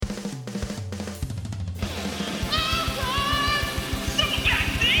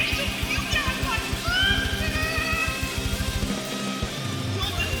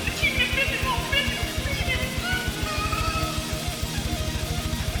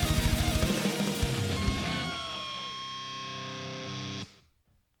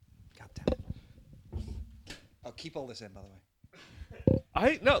Keep all this in, by the way. I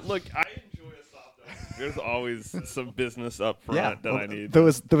enjoy a soft open. There's always some business up front that I need. There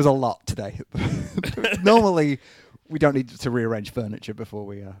was a lot today. Normally, we don't need to rearrange furniture before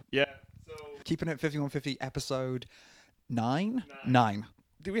we. Yeah. So keeping it 5150 episode 9.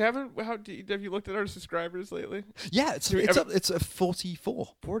 Do we have have you looked at our subscribers lately? Yeah, it's a 44.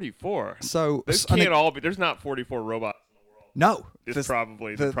 44. So there's not 44 robots in the world. No, there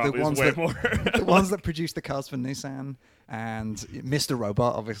probably is way more. The ones that produce the cars for Nissan and Mr.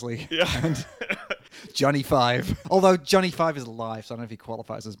 Robot, obviously. Yeah. And Johnny 5. Although Johnny 5 is alive, so I don't know if he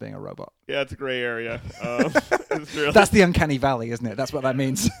qualifies as being a robot. Yeah, it's a gray area. That's the uncanny valley, isn't it? That's what that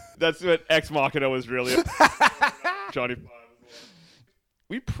means. That's what Ex Machina was really. Johnny 5.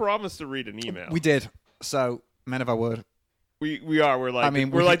 We promised to read an email. We did. So, men of our word. We are. We're like the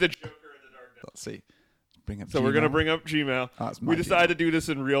Joker in the dark. Let's see. Bring up so Gmail. We're gonna bring up Gmail. Oh, we decided to do this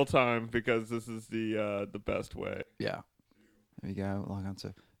in real time because this is the best way. Yeah. There you go. Log on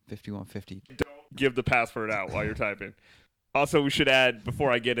to 5150. Don't give the password out while you're typing. Also, we should add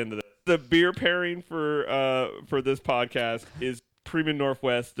before I get into this, the beer pairing for this podcast is Premium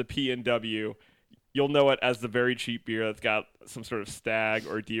Northwest, the P&W. You'll know it as the very cheap beer that's got some sort of stag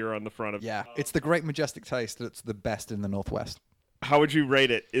or deer on the front of it. Yeah, it's the Great Majestic Taste that's the best in the Northwest. How would you rate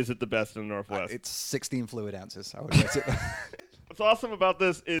it? Is it the best in the Northwest? It's 16 fluid ounces. I would rate it. What's awesome about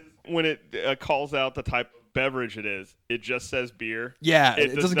this is when it calls out the type of beverage it is, it just says beer. Yeah,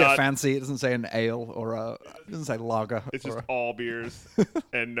 it doesn't get fancy. It doesn't say an ale or it doesn't say lager. It's just all beers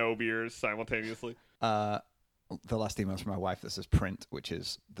and no beers simultaneously. The last email from my wife that says print, which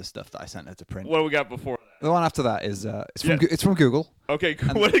is the stuff that I sent her to print. What do we got before that? The one after that is it's from Google. Okay,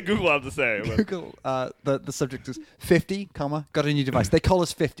 what did Google have to say? Google, the subject is 50, got a new device. They call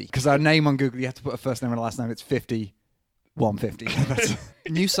us 50 because our name on Google, you have to put a first name and a last name. It's 50, 150.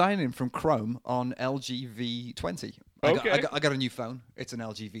 New sign-in from Chrome on LG V20. Okay. I got a new phone. It's an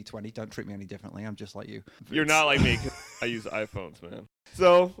LG V20. Don't treat me any differently. I'm just like you. You're not like me 'cause I use iPhones, man.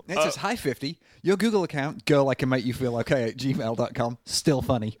 So it says, hi 50, your Google account, girl I can make you feel okay at gmail.com, still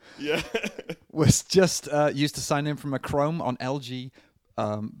funny. Yeah. Was just used to sign in from a Chrome on LG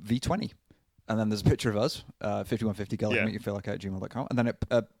V20. And then there's a picture of us, 5150 girl I can make you feel okay at gmail.com. And then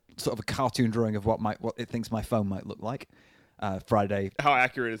sort of a cartoon drawing of what it thinks my phone might look like. Friday. How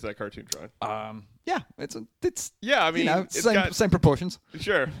accurate is that cartoon drawing? Yeah, it's yeah. I mean, same proportions.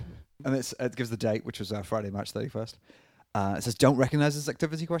 Sure. And it gives the date, which was Friday, March 31st. It says, "Don't recognize this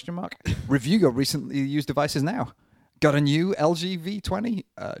activity?" ? Review your recently used devices now. Got a new LG V20?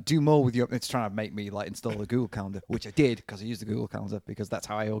 Do more with your... It's trying to make me install the Google Calendar, which I did because I used the Google Calendar because that's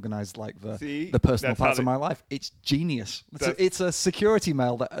how I organize the personal parts of my life. It's genius. It's a security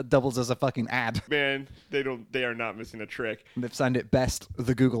mail that doubles as a fucking ad. Man, they are not missing a trick. And they've signed it best,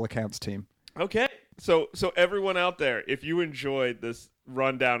 the Google Accounts team. Okay. So everyone out there, if you enjoyed this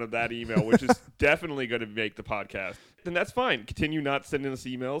rundown of that email, which is definitely going to make the podcast, then that's fine. Continue not sending us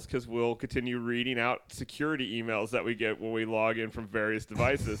emails because we'll continue reading out security emails that we get when we log in from various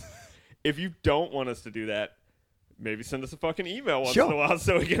devices. If you don't want us to do that, maybe send us a fucking email once in a while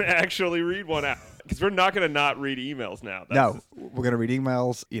so we can actually read one out. Because we're not going to not read emails now. We're going to read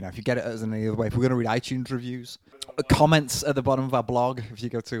emails. If you get it as any other way, we're going to read iTunes reviews, comments at the bottom of our blog. If you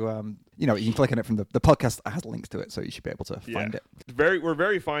go to, you can click on it from the podcast has links to it, so you should be able to find it. We're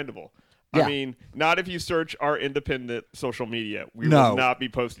very findable. Yeah. I mean, not if you search our independent social media. We will not be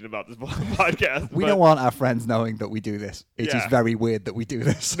posting about this podcast. We don't want our friends knowing that we do this. It is very weird that we do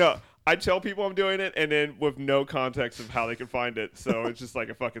this. No, I tell people I'm doing it, and then with no context of how they can find it. So it's just like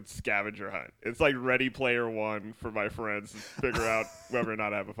a fucking scavenger hunt. It's like Ready Player One for my friends to figure out whether or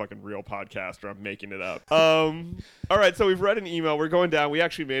not I have a fucking real podcast or I'm making it up. All right, so we've read an email. We're going down. We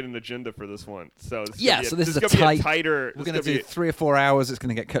actually made an agenda for this one. So this is a tighter. We're going to do 3 or 4 hours. It's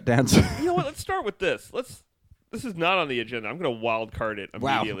going to get cut down to. You know what? Let's start with this. This is not on the agenda. I'm going to wild card it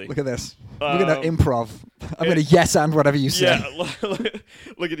immediately. Wow, look at this. We're going to improv. I'm going to yes and whatever you say. Yeah,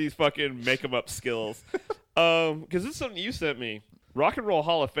 look at these fucking make-em-up skills. Because this is something you sent me. Rock and Roll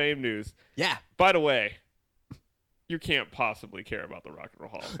Hall of Fame news. Yeah. By the way, you can't possibly care about the Rock and Roll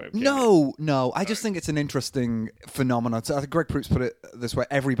Hall of Fame. No. I just think it's an interesting phenomenon. So I think Greg Proops put it this way.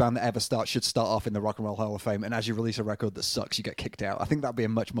 Every band that ever starts should start off in the Rock and Roll Hall of Fame, and as you release a record that sucks, you get kicked out. I think that'd be a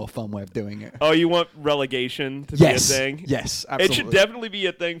much more fun way of doing it. Oh, you want relegation to be a thing? Yes, absolutely. It should definitely be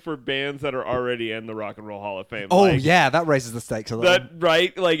a thing for bands that are already in the Rock and Roll Hall of Fame. Oh, that raises the stakes a little.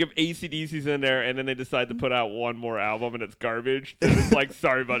 Right? Like if AC/DC's in there and then they decide to put out one more album and it's garbage, then it's like,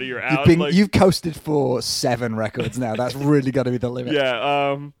 sorry, buddy, you're out. You've coasted for 7 records now. That's really got to be the limit.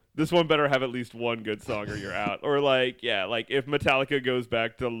 Yeah. this one better have at least one good song or you're out. Or like if Metallica goes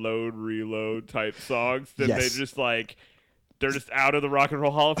back to load reload type songs, then Yes. they're just out of the Rock and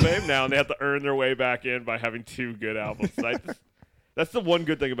Roll Hall of Fame now, and they have to earn their way back in by having 2 good albums. That's the one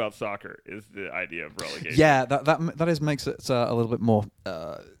good thing about soccer is the idea of relegation. Yeah, that makes it a little bit more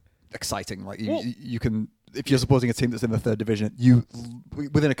exciting. Like you can, if you're supporting a team that's in the 3rd division,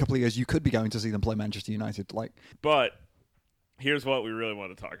 within a couple of years you could be going to see them play Manchester United. But here's what we really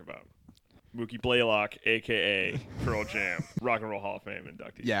want to talk about: Mookie Blaylock, aka Pearl Jam, Rock and Roll Hall of Fame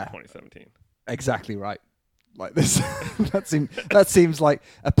inductee, 2017. Exactly right. Like this, that seems like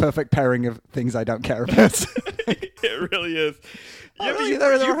a perfect pairing of things I don't care about. It really is. You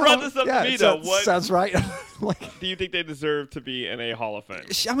They're brought this up to me, though. What sounds right? do you think they deserve to be in a Hall of Fame?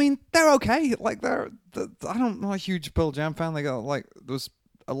 I mean, they're okay. Like I don't know, a huge Pearl Jam fan. They got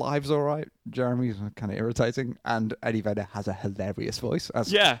Alive's all right. Jeremy's kind of irritating, and Eddie Vedder has a hilarious voice,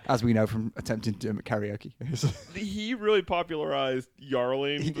 as we know from attempting to do karaoke. He really popularized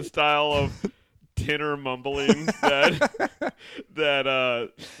Yarling, the style of tenor mumbling that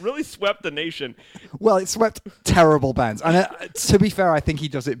really swept the nation. Well, it swept terrible bands, and to be fair, I think he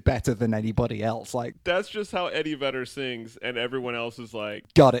does it better than anybody else. Like, that's just how Eddie Vedder sings, and everyone else is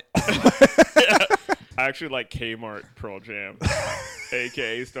like, got it. Yeah. I actually like Kmart Pearl Jam,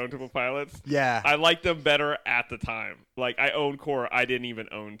 aka Stone Temple Pilots. Yeah, I liked them better at the time. Like, I own Core, I didn't even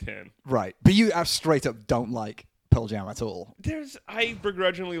own 10. Right, but you straight up don't like Pearl Jam at all. I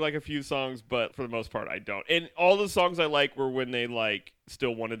begrudgingly like a few songs, but for the most part I don't. And all the songs I like were when they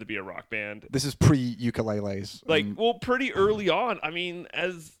still wanted to be a rock band. This is pre-ukuleles. Pretty early on. I mean,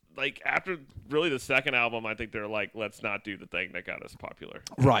 after really the second album, I think they're like, let's not do the thing that got us popular.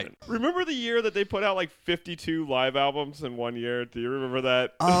 Right. Remember the year that they put out 52 live albums in one year? Do you remember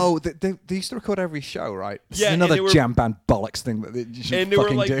that? Oh, they used to record every show, right? This yeah, is another jam band bollocks thing that they should and they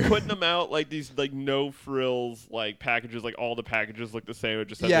fucking were do. putting them out these no frills packages. All the packages look the same. It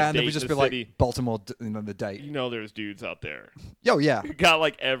just has yeah, a and date it would just in be the city. Baltimore, the date. There's dudes out there. Oh yeah, who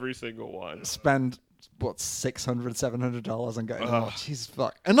got every single one. Spend $600-$700 and going, oh Jesus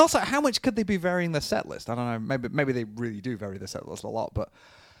fuck. And also, how much could they be varying their set list? I don't know. Maybe they really do vary their set list a lot, but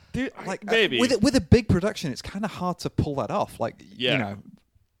dude, maybe with a big production, it's kind of hard to pull that off.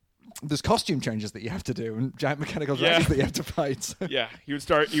 There's costume changes that you have to do and giant mechanical dragons that you have to fight. So. Yeah, he would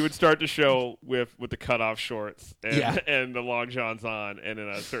start the show with the cutoff shorts and the long johns on, and then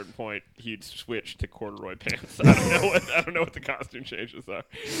at a certain point he'd switch to corduroy pants. I don't know what the costume changes are.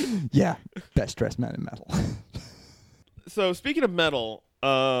 Yeah, best dressed man in metal. So speaking of metal,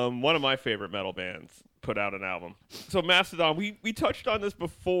 one of my favorite metal bands put out an album. So Mastodon, we touched on this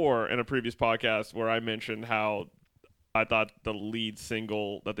before in a previous podcast where I mentioned how I thought the lead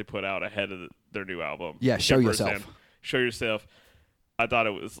single that they put out ahead of their new album. Yeah, Show Yourself. Show Yourself. I thought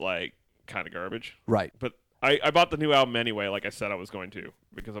it was kind of garbage. Right. But I bought the new album anyway, like I said I was going to,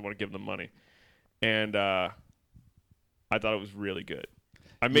 because I want to give them money. And I thought it was really good.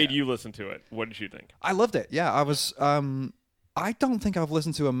 I made you listen to it. What did you think? I loved it. Yeah, I was... I don't think I've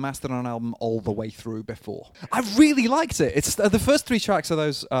listened to a Mastodon album all the way through before. I really liked it. It's the first 3 tracks are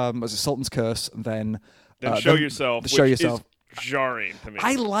those, was it Sultan's Curse, and then Show Yourself, Show Yourself. Is jarring to me.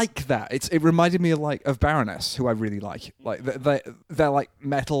 I like that. It reminded me of Baroness, who I really like. They're like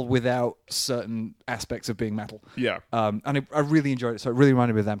metal without certain aspects of being metal. Yeah. And I really enjoyed it. So it really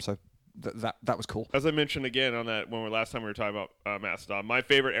reminded me of them. So that was cool. As I mentioned again on that last time we were talking about Mastodon, my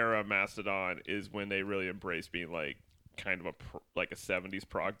favorite era of Mastodon is when they really embraced being kind of a 70s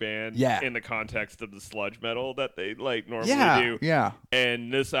prog band in the context of the sludge metal that they normally do. Yeah.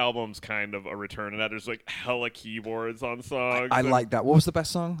 And this album's kind of a return to that. There's hella keyboards on songs. I like that. What was the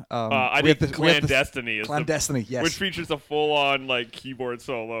best song? I think Clandestiny is Clandestiny, yes. Which features a full-on keyboard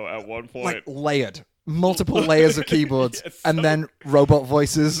solo at one point. Layered. Multiple layers of keyboards and then robot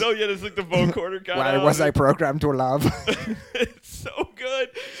voices. No, yeah, it's the vocoder guy. Why was I programmed to love? It's so good.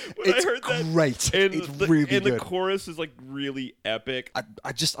 It's great. And it's really good. And the chorus is really epic.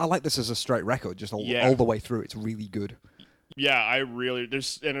 I like this as a straight record, just all the way through. It's really good. Yeah,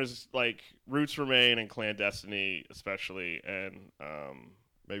 there's Roots Remain and Clandestiny especially, and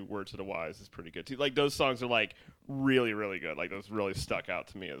maybe Word to the Wise is pretty good too. Those songs are really, really good. Those really stuck out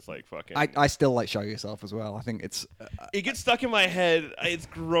to me as fucking. I still like Show Yourself as well. I think it's. It gets stuck in my head. It's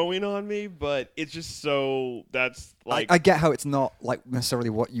growing on me, but it's just so that's I get how it's not necessarily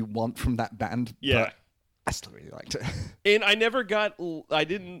what you want from that band. Yeah. But I still really liked it. And I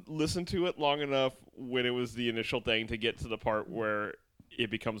didn't listen to it long enough when it was the initial thing to get to the part where it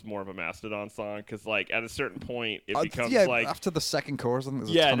becomes more of a Mastodon song because like at a certain point it becomes yeah, like after the second chorus, I think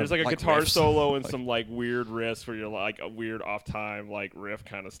there's like a guitar riffs. solo and some like weird riffs where you're like a weird off time like riff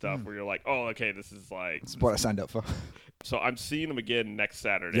kind of stuff where you're like, oh, okay, this is like That's what I signed up for. So I'm seeing them again next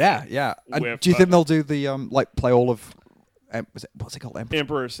Saturday. Yeah. And With, do you think they'll do the like play all of what's it called?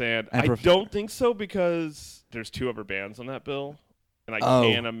 Emperor Sand? Emperor I don't think so because there's 2 other bands on that bill. And I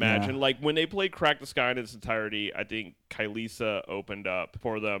can't imagine. Yeah. Like, when they played Crack the Sky in its entirety, I think Kailisa opened up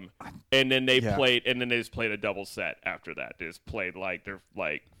for them. And then they just played a double set after that. They just played, like, their,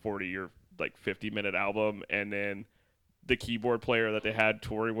 like, 40 or, like, 50-minute album. And then the keyboard player that they had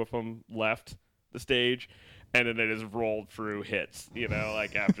touring with them left the stage. And then they just rolled through hits, you know,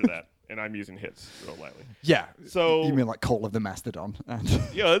 like, after that. And I'm using hits real lightly. Yeah. So you mean like Call of the Mastodon?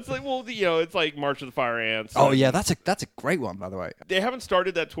 Yeah, it's like it's like March of the Fire Ants. Oh yeah, that's a great one, by the way. They haven't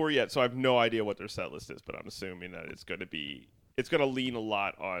started that tour yet, so I have no idea what their set list is, but I'm assuming that it's going to lean a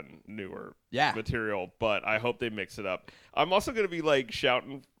lot on newer material, but I hope they mix it up. I'm also going to be like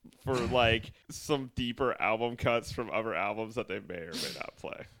shouting for like some deeper album cuts from other albums that they may or may not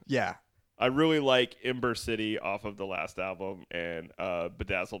play. Yeah. I really like Ember City off of the last album and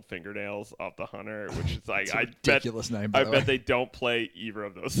Bedazzled Fingernails off the Hunter, which is like ridiculous name. I bet they don't play either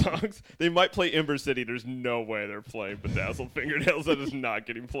of those songs. They might play Ember City. There's no way they're playing Bedazzled Fingernails. That is not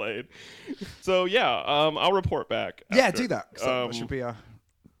getting played. So yeah, I'll report back. Yeah, do that. That should be a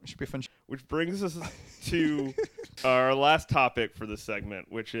fun. Which brings us to our last topic for this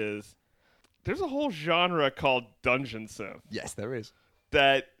segment, which is there's a whole genre called dungeon synth. Yes, there is.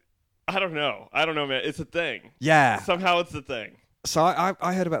 That. I don't know, man. It's a thing. Yeah. Somehow it's a thing. So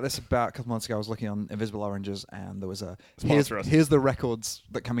I heard about this about a couple months ago. I was looking on Invisible Oranges, and there was here's the records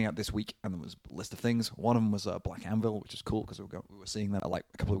that are coming out this week, and there was a list of things. One of them was Black Anvil, which is cool because we were seeing that like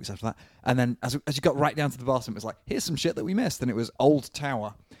a couple of weeks after that. And then as you got right down to the bottom, it was like, here's some shit that we missed, and it was Old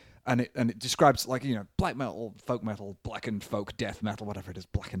Tower. And it describes like, you know, black metal, folk metal, blackened folk, death metal, whatever it is,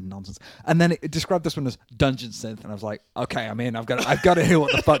 blackened nonsense. And then it described this one as dungeon synth, and I was like, okay, I'm in. I've got to hear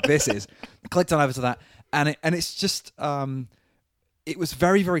what the fuck this is. I clicked on over to that, and it's just it was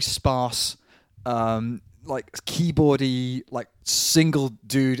very, very sparse, like keyboardy, like single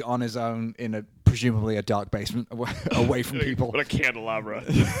dude on his own in a presumably a dark basement away from people. What a candelabra,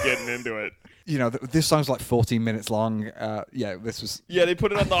 just getting into it. You know, this song's like 14 minutes long. This was. Yeah, they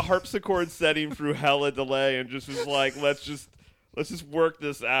put it on the harpsichord setting through hella delay and just was like, let's just work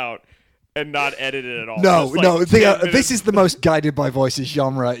this out and not edit it at all. No. This is the most guided by voices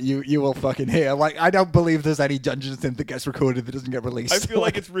genre you will fucking hear. Like, I don't believe there's any dungeon synth that gets recorded that doesn't get released. I feel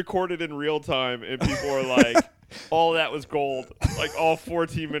like it's recorded in real time and people are like, all that was gold. Like, all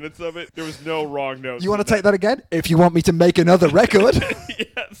 14 minutes of it, there was no wrong notes. You want to take that again? If you want me to make another record.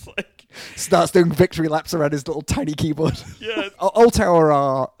 Yes, like. Starts doing victory laps around his little tiny keyboard. Yeah. Old Tower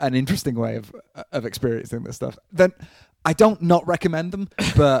are an interesting way of experiencing this stuff. Then I don't not recommend them,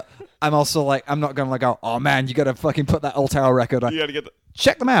 but I'm also like, I'm not going to like go, oh man, you got to fucking put that Old Tower record on. You got to get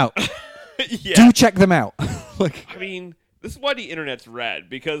check them out. Yeah. Do check them out. Like, I mean, this is why the internet's rad,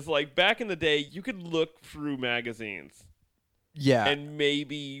 because like back in the day, you could look through magazines. Yeah. And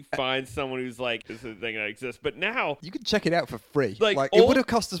maybe find someone who's like, this is a thing that exists. But now you can check it out for free. Like it would have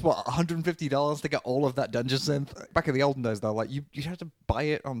cost us what, $150 to get all of that dungeon synth. Back in the olden days though, like you had to buy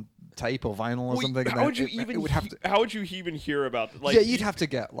it on tape or vinyl or something. How would you even hear about it? Like, yeah, you'd have to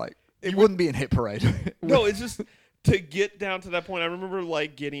get like it wouldn't be in Hit Parade. No, it's just to get down to that point. I remember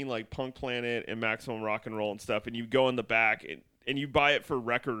like getting like Punk Planet and Maximum Rock and Roll and stuff, and you go in the back and you buy it for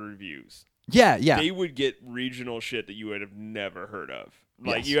record reviews. Yeah. They would get regional shit that you would have never heard of.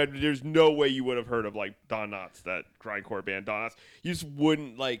 Like Yes. there's no way you would have heard of like Don Knotts, that grindcore band Don Knotts. You just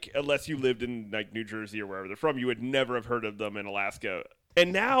wouldn't, like, unless you lived in like New Jersey or wherever they're from, you would never have heard of them in Alaska.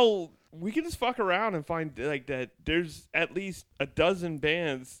 And now we can just fuck around and find like that there's at least a dozen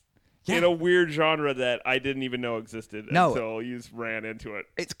bands in a weird genre that I didn't even know existed until you just ran into it.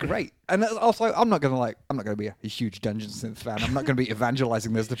 It's great. And also, I'm not gonna be a huge dungeon synth fan. I'm not gonna be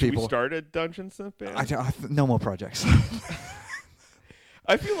evangelizing this to people. We started Dungeon Synth band. No more projects.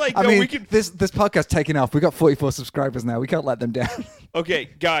 I feel like we can. This podcast taking off. We got 44 subscribers now. We can't let them down. Okay,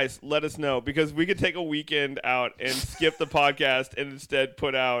 guys, let us know, because we could take a weekend out and skip the podcast and instead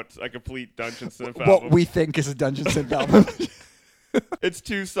put out a complete Dungeon Synth album. What we think is a dungeon synth album. It's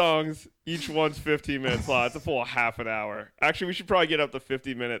 2 songs. Each one's 15 minutes long. It's a full half an hour. Actually, we should probably get up to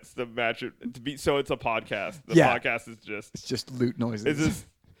 50 minutes to match it. So it's a podcast. The podcast is just loot noises. It's just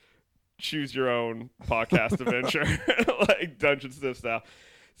choose your own podcast adventure, like Dungeon Synth style.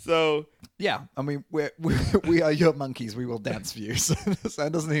 So yeah, I mean, we are your monkeys. We will dance for you. So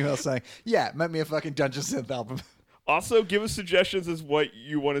send us an email saying, yeah, make me a fucking dungeon synth album. Also, give us suggestions as what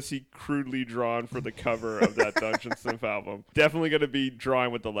you want to see crudely drawn for the cover of that Dungeon Synth album. Definitely going to be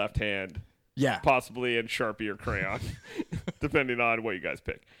drawing with the left hand, Yeah. possibly in Sharpie or crayon, depending on what you guys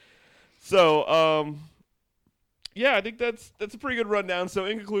pick. So, yeah, I think that's a pretty good rundown. So,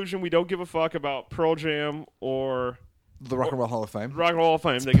 in conclusion, we don't give a fuck about Pearl Jam or The Rock and Roll Hall of Fame. Rock and Roll Hall of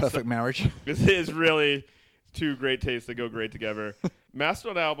Fame. It's They a can perfect marriage. This is really two great tastes that go great together.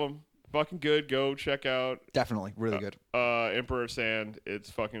 Mastodon album, fucking good. Go check out Definitely. Really good. Emperor of Sand. It's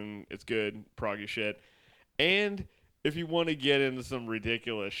good, proggy shit. And if you want to get into some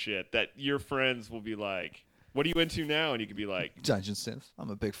ridiculous shit that your friends will be like, what are you into now? And you could be like, Dungeon Synth. I'm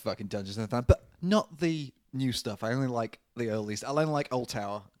a big fucking Dungeon Synth fan, but not the new stuff. I only like the earliest. I only like Old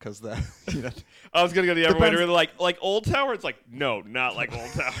Tower because they're, you know. I was going to go the other way. Depends- They're like Old Tower? It's like, no, not like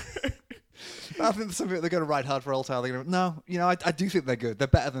Old Tower. I think some people, they're going to ride hard for Old Tower. They're going to, no, you know, I do think they're good. They're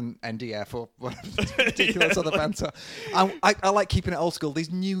better than NDF or whatever ridiculous other bands are. I like keeping it old school. This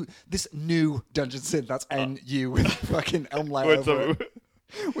new Dungeon Synth, that's NU with fucking Elmlow With over some-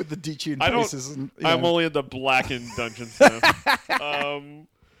 it. With the detuned I don't- faces. And, you I'm know. only in the blackened Dungeon Synth.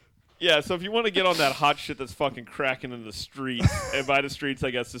 Yeah, so if you want to get on that hot shit that's fucking cracking in the streets, and by the streets,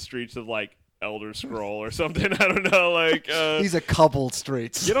 I guess the streets of, like, Elder Scroll or something. I don't know. Like These are cobbled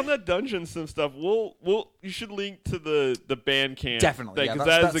streets. get on that Dungeon Sim stuff. You should link to the Bandcamp. Definitely. thing,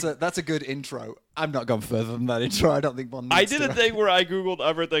 Yeah, 'cause that's a good intro. I'm not going further than that intro. I don't think one. I needs did to. a thing where I googled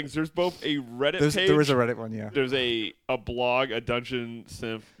other things. There's both a Reddit page. There is a Reddit one, yeah. There's a blog, a Dungeon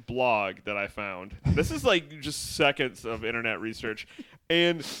Synth blog that I found. This is like just seconds of internet research,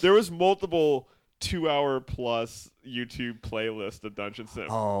 and there was multiple 2-hour plus YouTube playlists of Dungeon Synth.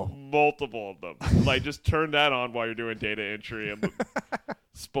 Oh. Multiple of them. Like, just turn that on while you're doing data entry and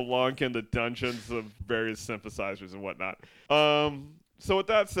spelunk in the dungeons of various synthesizers and whatnot. So with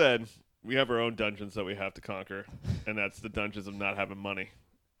that said, we have our own dungeons that we have to conquer, and that's the dungeons of not having money.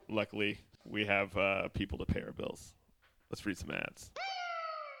 Luckily, we have people to pay our bills. Let's read some ads.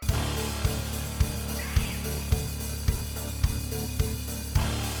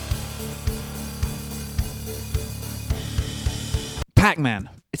 Pac-Man.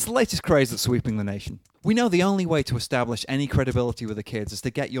 It's the latest craze that's sweeping the nation. We know the only way to establish any credibility with the kids is to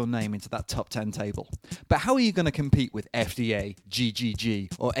get your name into that top 10 table. But how are you going to compete with FDA,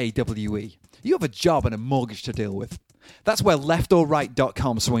 GGG, or AWE? You have a job and a mortgage to deal with. That's where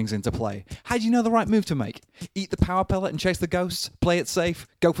leftorright.com swings into play. How do you know the right move to make? Eat the power pellet and chase the ghosts? Play it safe?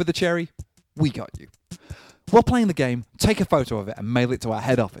 Go for the cherry? We got you. While playing the game, take a photo of it and mail it to our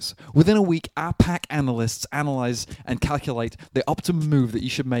head office. Within a week, our pack analysts analyze and calculate the optimum move that you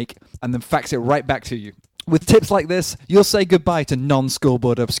should make and then fax it right back to you. With tips like this, you'll say goodbye to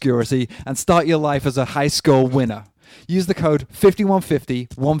non-scoreboard obscurity and start your life as a high-score winner. Use the code 5150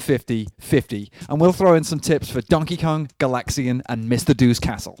 150 50 and we'll throw in some tips for Donkey Kong, Galaxian, and Mr. Do's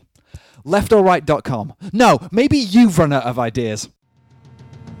Castle. Leftorright.com. No, maybe you've run out of ideas.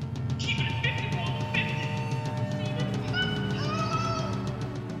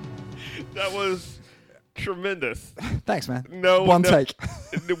 That was tremendous. Thanks, man. No, take.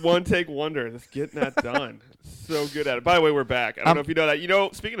 One take wonder. Just getting that done. So good at it. By the way, we're back. I don't know if you know that. You know,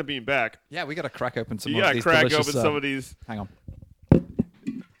 speaking of being back, Yeah, we got to crack open some you of gotta these crack delicious, open some of these. Hang on.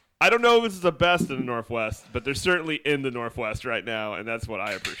 I don't know if this is the best in the Northwest, but they're certainly in the Northwest right now, and that's what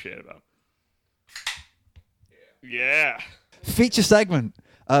I appreciate about it. Yeah. Feature segment.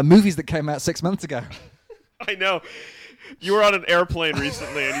 Movies that came out 6 months ago. I know. You were on an airplane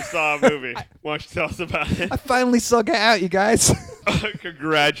recently and you saw a movie. Why don't you tell us about it? I finally saw Get Out, you guys.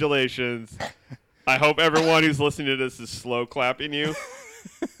 Congratulations. I hope everyone who's listening to this is slow clapping you,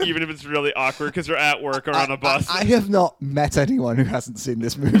 even if it's really awkward because they're at work or on a bus. I have not met anyone who hasn't seen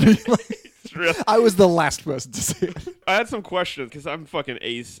this movie. It's real. I was the last person to see it. I had some questions because I'm fucking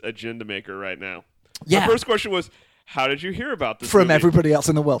ace agenda maker right now. Yeah. My first question was, how did you hear about this From movie? everybody else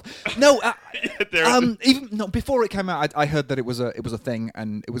in the world. No, There- before it came out, I heard that it was a thing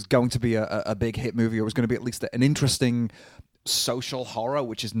and it was going to be a big hit movie, or it was going to be at least an interesting social horror,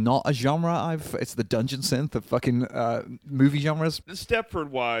 which is not a genre. It's the dungeon synth of fucking movie genres. The Stepford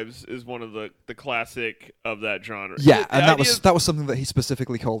Wives is one of the classic of that genre. Yeah, The and that idea was something that he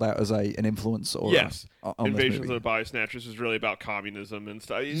specifically called out as an influence. Or yes, on this Invasions movie. of the Body Snatchers is really about communism and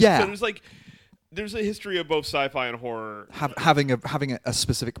stuff. Yeah. So there's a history of both sci-fi and horror. Having a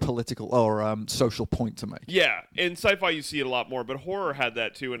specific political or social point to make. Yeah, in sci-fi you see it a lot more, but horror had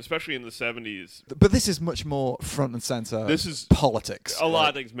that too, and especially in the 70s. But this is much more front and center. This is politics. A lot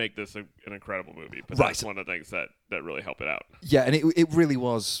of things make this an incredible movie, but Right. that's one of the things that really help it out. Yeah, and it really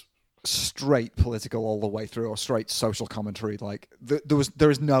was straight political all the way through, or straight social commentary. Like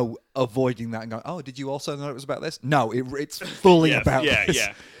there is no avoiding that and going, oh, did you also know it was about this? No, it's fully about this.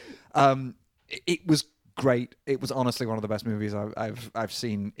 It was great. It was honestly one of the best movies I've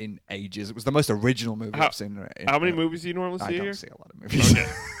seen in ages. It was the most original movie I've seen. How many movies do you normally see I here? don't see a lot of movies. Okay.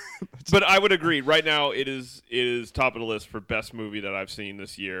 But I would agree. Right now, it is top of the list for best movie that I've seen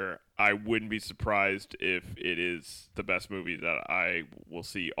this year. I wouldn't be surprised if it is the best movie that I will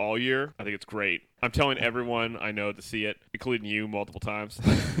see all year. I think it's great. I'm telling everyone I know to see it, including you, multiple times.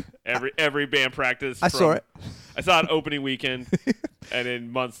 every band practice. I saw it. I saw it opening weekend, and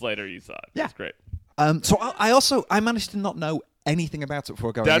then months later you saw it. Yeah, it's great. So I managed to not know anything about it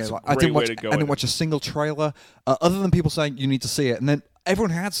before going That's in. a great way to go. I didn't watch a single trailer, other than people saying you need to see it, and then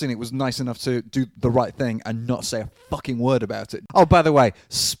everyone who had seen it was nice enough to do the right thing and not say a fucking word about it. Oh, by the way,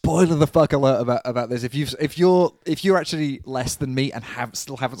 spoiler the fuck alert about this. If you're actually less than me and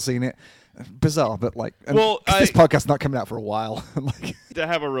still haven't seen it, bizarre, but like, this podcast's not coming out for a while. Like, to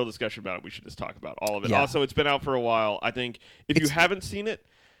have a real discussion about it, we should just talk about all of it. Yeah. Also, it's been out for a while. I think if you haven't seen it,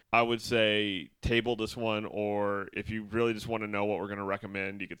 I would say table this one, or if you really just want to know what we're going to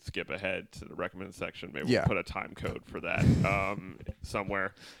recommend, you could skip ahead to the recommend section. Maybe we'll put a time code for that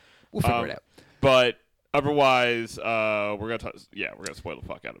somewhere. We'll figure it out. But otherwise, we're gonna spoil the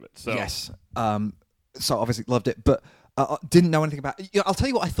fuck out of it. So yes. So obviously loved it, but didn't know anything about. I'll tell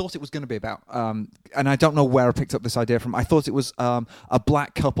you what I thought it was going to be about, and I don't know where I picked up this idea from. I thought it was a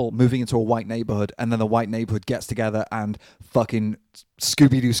black couple moving into a white neighborhood, and then the white neighborhood gets together and fucking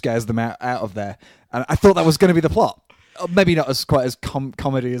Scooby-Doo scares them out of there. And I thought that was going to be the plot. Maybe not as quite as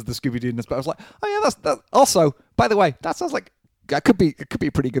comedy as the Scooby-Doo-ness, but I was like, oh yeah, that's also. By the way, that sounds like. It could be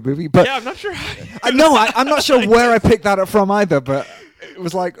a pretty good movie, but yeah, I'm not sure. I'm not sure where I picked that up from either, but it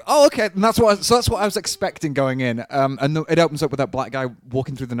was like, oh, okay, and that's what I was expecting going in. And it opens up with that black guy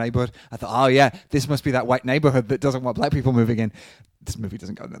walking through the neighborhood. I thought, oh yeah, this must be that white neighborhood that doesn't want black people moving in. This movie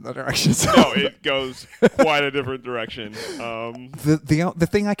doesn't go in that direction. So. No, it goes quite a different direction. The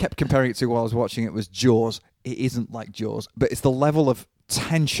thing I kept comparing it to while I was watching it was Jaws. It isn't like Jaws, but it's the level of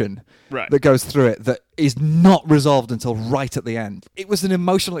tension that goes through it that is not resolved until right at the end. It was an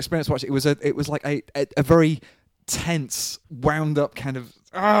emotional experience watching. It was like a very tense, wound up kind of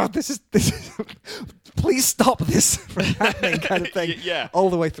this is please stop this from happening kind of thing. Yeah,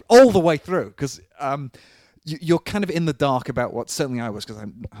 all the way through because you're kind of in the dark about what. Certainly I was, because I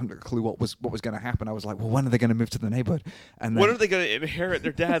hadn't a clue what was going to happen. I was like, well, when are they going to move to the neighborhood? And then, when are they going to inherit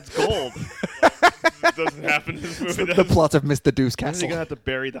their dad's gold? It doesn't happen in this movie. The plot of Mr. Deuce Castle. They're going to have to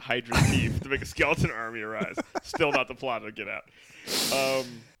bury the Hydra thief to make a skeleton army arise. Still not the plot to Get Out.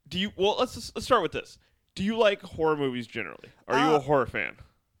 Let's start with this. Do you like horror movies generally? Are you a horror fan?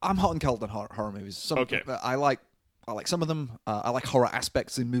 I'm hot and cold on horror movies. Okay. I like some of them. I like horror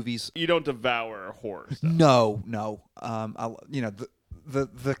aspects in movies. You don't devour horror stuff. No.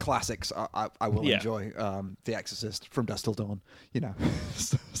 The classics I will enjoy. The Exorcist, From Dusk Till Dawn,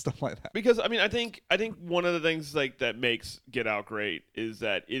 stuff like that. Because I think one of the things like that makes Get Out great is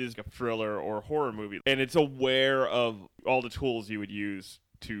that it is a thriller or horror movie, and it's aware of all the tools you would use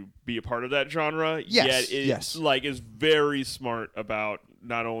to be a part of that genre. Yes, yet it is very smart about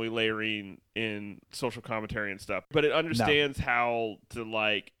not only layering in social commentary and stuff, but it understands how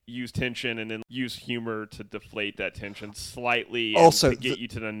to use tension and then use humor to deflate that tension slightly, also and to get you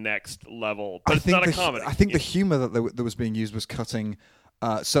to the next level. But it's not a comedy. I think the humor that was being used was cutting.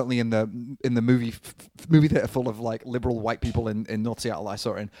 Certainly in the movie theater full of like liberal white people in North Seattle, I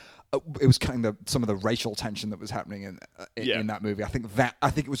saw it in. It was cutting some of the racial tension that was happening in that movie. I think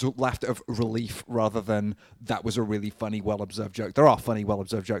it was laughter of relief rather than that was a really funny, well observed joke. There are funny, well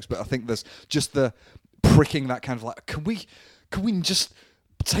observed jokes, but I think there's just the pricking that kind of like, can we just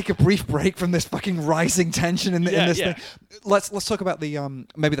take a brief break from this fucking rising tension in this thing. Let's talk about the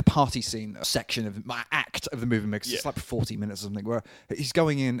maybe the party scene section of my act of the movie, because it's like 40 minutes or something, where he's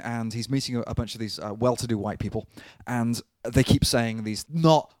going in and he's meeting a bunch of these well-to-do white people, and they keep saying these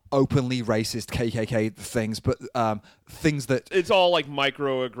not openly racist KKK things, but things that it's all like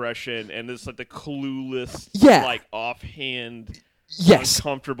microaggression and it's like the clueless, like offhand,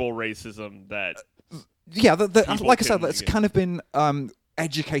 uncomfortable racism that. Yeah, like I said, it's kind of been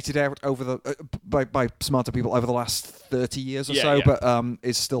educated out over the by smarter people over the last 30 years or so, but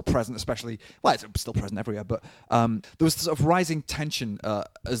is still present, especially. Well, it's still present everywhere, but there was sort of rising tension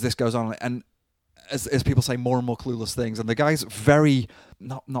as this goes on, and as people say more and more clueless things, and the guy's very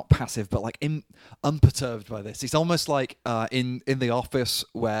not passive, but like unperturbed by this. He's almost like in The Office,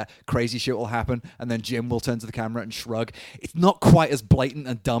 where crazy shit will happen, and then Jim will turn to the camera and shrug. It's not quite as blatant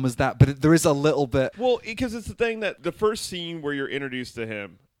and dumb as that, but there is a little bit. Well, because it's the thing that the first scene where you're introduced to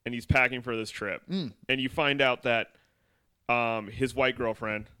him, and he's packing for this trip. And you find out that his white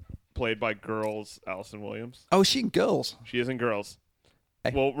girlfriend, played by Allison Williams. Oh, is she in Girls? She is in Girls.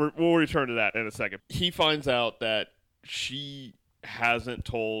 Hey. We'll return to that in a second. He finds out that she hasn't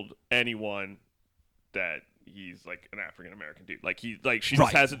told anyone that he's like an African American dude. Like she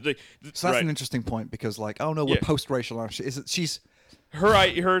just hasn't. So that's an interesting point because like, oh no, we're post-racial. Aren't she? She's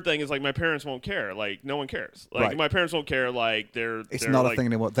her thing is like my parents won't care. Like no one cares. Like my parents won't care. Like it's they're not like, a thing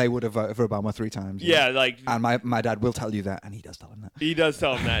anymore. They would have voted for Obama 3 times. Yeah, like and my dad will tell you that, and he does tell him that. He does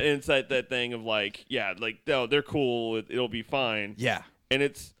tell him that, and it's that thing of like, yeah, like no, they're cool. It'll be fine. Yeah,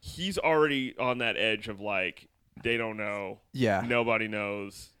 and he's already on that edge of like they don't know. Yeah, nobody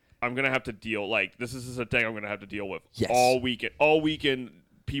knows. I'm gonna have to deal. Like this is a thing I'm gonna have to deal with yes. all weekend. All weekend.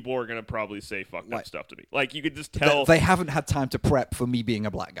 People are gonna probably say fucked up stuff to me. Like you could just tell they haven't had time to prep for me being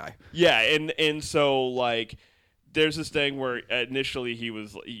a black guy. Yeah, and so like there's this thing where initially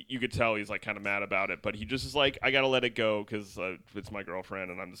you could tell he's like kind of mad about it, but he just is like, I gotta let it go because it's my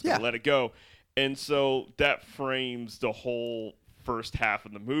girlfriend and I'm just gonna let it go. And so that frames the whole first half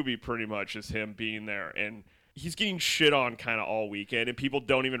of the movie pretty much as him being there, and he's getting shit on kind of all weekend, and people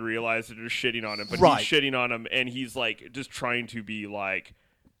don't even realize that they're shitting on him, but he's shitting on him, and he's like just trying to be like,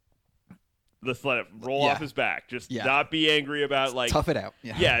 let's let it roll off his back. Just not be angry about it. Like tough it out.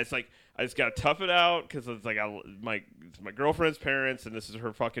 Yeah, it's like I just gotta tough it out because it's like it's my girlfriend's parents and this is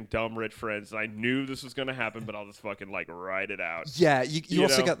her fucking dumb rich friends, and I knew this was gonna happen, but I'll just fucking like ride it out. Yeah, you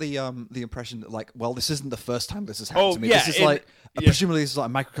also get the impression that like, well, this isn't the first time this has happened to me. This is presumably this is like a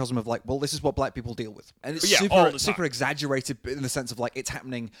microcosm of like, well, this is what black people deal with, and it's super exaggerated in the sense of like it's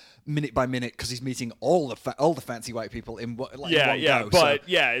happening minute by minute because he's meeting all the fancy white people in one go. But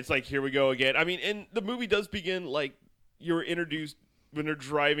it's like here we go again. I mean, and the movie does begin like you're introduced when they're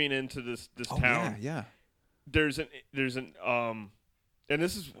driving into this town. Yeah. There's an and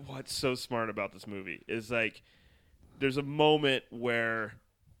this is what's so smart about this movie is like there's a moment where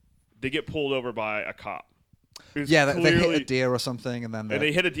they get pulled over by a cop. They hit a deer or something, and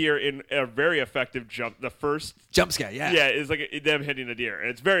they hit a deer in a very effective jump. The first jump scare, it's like them hitting a deer, and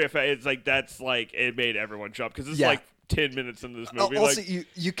it's very effective. It's like it made everyone jump because it's like 10 minutes into this movie. Also,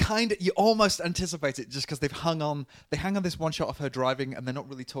 you almost anticipate it just because they hang on this one shot of her driving, and they're not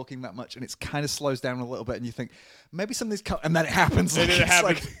really talking that much, and it's kind of slows down a little bit, and you think maybe something's coming, and then it happens. And it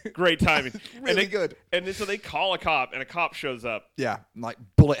happens. Great timing. Really good. And then, so they call a cop, and a cop shows up. Yeah, like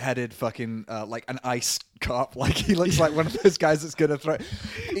bullet-headed fucking like an ice cop. Like he looks like one of those guys that's gonna throw.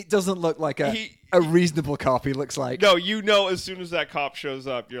 It doesn't look like a reasonable cop. He looks like as soon as that cop shows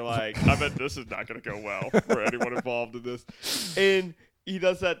up, you're like, I bet this is not gonna go well for anyone involved in this. And he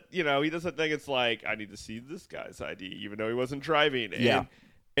does that, he does that thing. It's like, I need to see this guy's ID, even though he wasn't driving.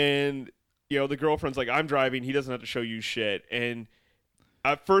 And the girlfriend's like, I'm driving. He doesn't have to show you shit. And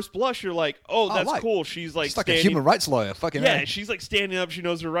at first blush, you're like, oh, that's cool. She's like a human rights lawyer. Fucking yeah. She's like standing up. She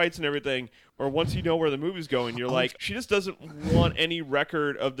knows her rights and everything. Or once you know where the movie's going, you're like, she just doesn't want any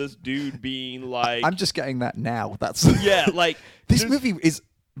record of this dude being like. I'm just getting that now. That's like this movie is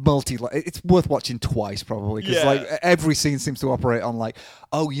it's worth watching twice probably because like every scene seems to operate on like,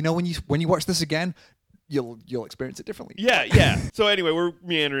 oh, when you watch this again, you'll experience it differently. So anyway, we're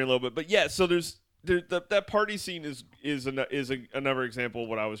meandering a little bit, but so there's that party scene is another example of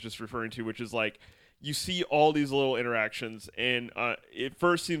what I was just referring to, which is like you see all these little interactions, and it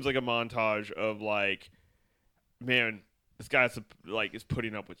first seems like a montage of like, man, this guy is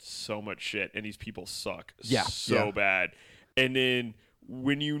putting up with so much shit, and these people suck bad, and then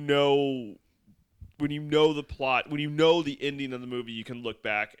when you know the plot, when you know the ending of the movie, you can look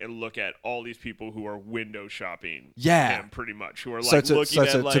back and look at all these people who are window shopping him, pretty much, who are like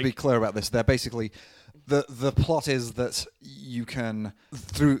to be clear about this, they're basically the plot is that you can,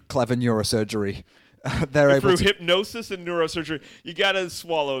 through clever neurosurgery, through hypnosis and neurosurgery, you gotta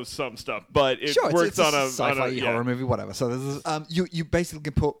swallow some stuff, but it works on a sci-fi horror movie, whatever. So this is, you basically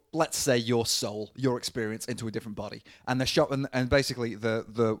can put, let's say, your soul, your experience into a different body, and the shop and basically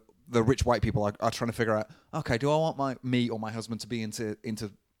the rich white people are trying to figure out, okay, do I want me or my husband to be into I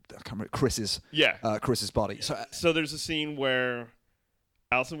can't remember, Chris's body? So there's a scene where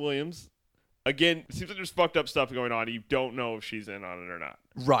Allison Williams, again, it seems like there's fucked up stuff going on. You don't know if she's in on it or not.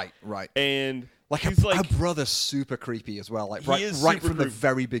 Right. And like her brother's super creepy as well. Like right from the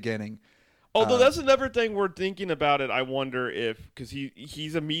very beginning. Although that's another thing we're thinking about it. I wonder if because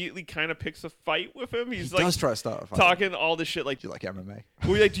he's immediately kind of picks a fight with him. He does try to start a fight. Talking all this shit like, do you like MMA?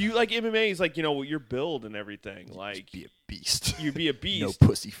 Well, do you like MMA? He's like, your build and everything. Like, be a beast. You'd be a beast. No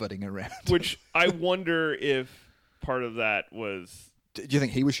pussyfooting around. Which I wonder if part of that was. Do you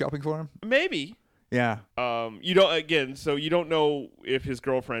think he was shopping for him? Maybe. Yeah. You don't again, so you don't know if his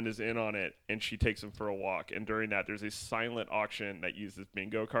girlfriend is in on it, and she takes him for a walk. And during that, there's a silent auction that uses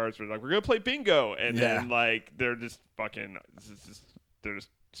bingo cards. Where they're like, we're gonna play bingo, and then like they're just fucking, they're just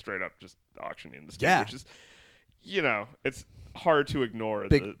straight up just auctioning this game, which is, it's hard to ignore.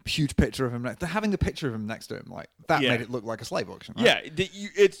 Big huge picture of him. Having the picture of him next to him, like that made it look like a slave auction. Right?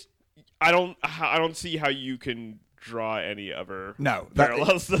 Yeah, I don't see how you can draw any other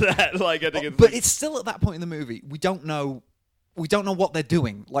parallels to that. Like I think it's still at that point in the movie, we don't know what they're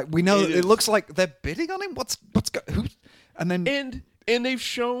doing. Like we know it looks like they're bidding on him. And they've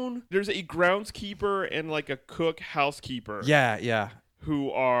shown there's a groundskeeper and like a cook housekeeper. Yeah.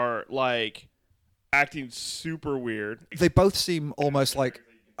 Who are like acting super weird. They both seem almost like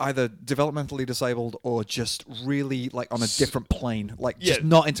either developmentally disabled or just really like on a different plane, like just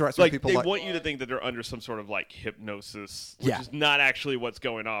not interacting with people. They want you to think that they're under some sort of like hypnosis, which is not actually what's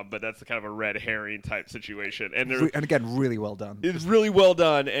going on, but that's kind of a red herring type situation. And again, really well done. It's really well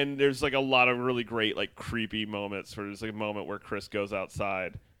done, and there's like a lot of really great like creepy moments. Where there's like a moment where Chris goes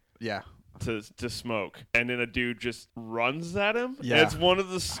outside. Yeah. To smoke, and then a dude just runs at him. Yeah, and it's one of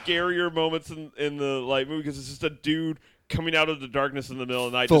the scarier moments in the like movie because it's just a dude coming out of the darkness in the middle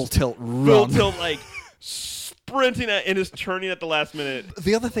of the night, full tilt, like sprinting and is turning at the last minute.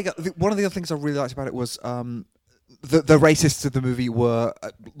 One of the other things I really liked about it was the racists of the movie were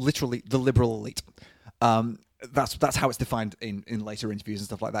literally the liberal elite. That's how it's defined in later interviews and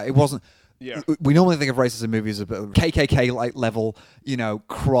stuff like that. It wasn't. Yeah. We normally think of racism movies as a KKK like level,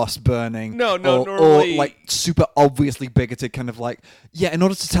 cross burning. No, or like super obviously bigoted kind of like, in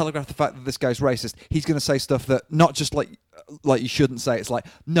order to telegraph the fact that this guy's racist, he's going to say stuff that not just like you shouldn't say. It's like,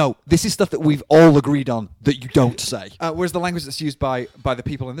 no, this is stuff that we've all agreed on that you don't say. Whereas the language that's used by the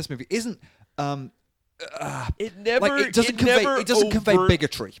people in this movie isn't. It doesn't convey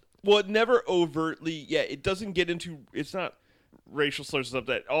bigotry. Well, it never overtly. Yeah, it doesn't get into. It's not racial slurs and stuff.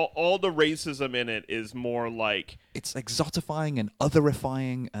 That all the racism in it is more like it's exotifying and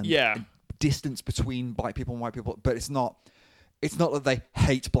otherifying and distance between black people and white people. But it's not that they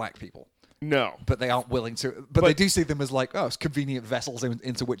hate black people. No, but they aren't willing to. But they do see them as like, it's convenient vessels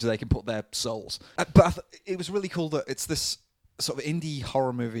into which they can put their souls. But it was really cool that it's this sort of indie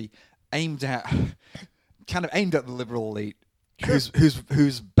horror movie aimed at the liberal elite. Sure.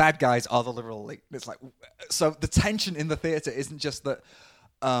 Whose bad guys are the liberal elite. It's like, so the tension in the theater isn't just that.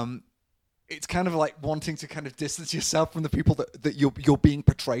 It's kind of like wanting to kind of distance yourself from the people that you're being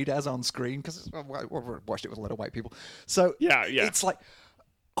portrayed as on screen, because we watched it with a lot of white people. So it's like,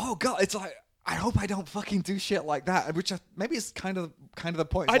 oh god, it's like, I hope I don't fucking do shit like that. Which maybe is kind of the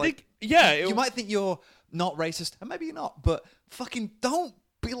point. It's you might think you're not racist, and maybe you're not, but fucking don't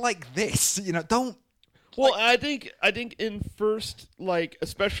be like this. Don't. Well, I think in first, like,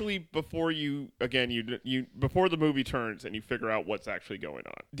 especially before you before the movie turns and you figure out what's actually going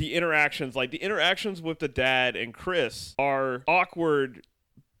on. The interactions with the dad and Chris are awkward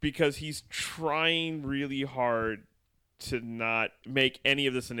because he's trying really hard to not make any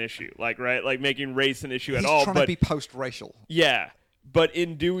of this an issue. Like, right? Like making race an issue at all. He's trying to be post-racial. Yeah. But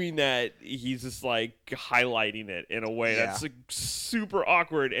in doing that, he's just like highlighting it in a way that's like super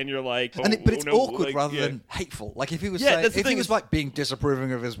awkward, and you're like, but it's awkward rather than hateful. Like if he was like being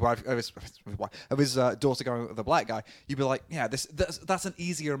disapproving of his wife, of his daughter going with the black guy, you'd be like, that's an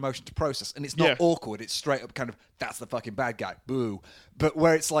easier emotion to process, and it's not awkward. It's straight up kind of, that's the fucking bad guy, boo. But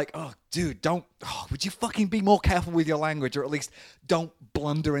where it's like, oh, dude, would you fucking be more careful with your language, or at least don't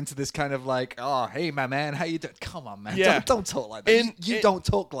blunder into this kind of like, oh, hey, my man, how you doing? Come on, man, don't talk like that. You don't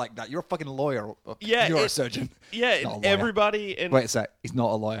talk like that. You're a fucking lawyer. You're a surgeon. Yeah, everybody. Wait a sec. He's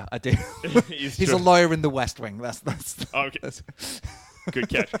not a lawyer. I do. He's a lawyer in the West Wing. That's okay. Good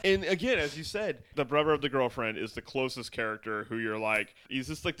catch. And again, as you said, the brother of the girlfriend is the closest character who you're like, he's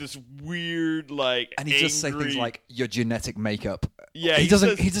just like this weird, like, and he angry... just say things like your genetic makeup. Yeah, he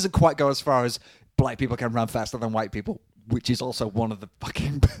doesn't quite go as far as black people can run faster than white people, which is also one of the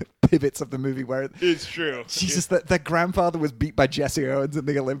fucking pivots of the movie where it's true. Jesus, their grandfather was beat by Jesse Owens in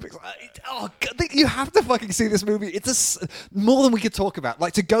the Olympics. Oh God, you have to fucking see this movie. It's more than we could talk about.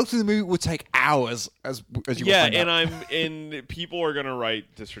 Like, to go through the movie would take hours, as you will find out. and people are gonna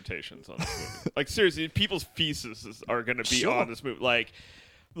write dissertations on this movie. Like, seriously, people's theses are gonna be on this movie.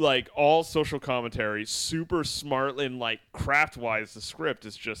 Like all social commentary, super smart, and like craft wise, the script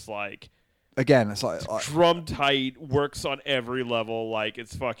is just like. Again, it's like drum tight, works on every level. Like,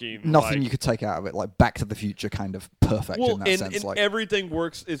 it's fucking nothing you could take out of it. Like Back to the Future, kind of perfect in that sense. And like everything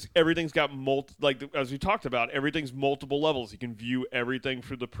works. Everything's got as we talked about, everything's multiple levels. You can view everything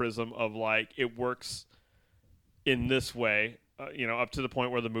through the prism of like, it works in this way. up to the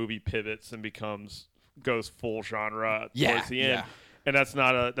point where the movie pivots and goes full genre towards the end. Yeah. And that's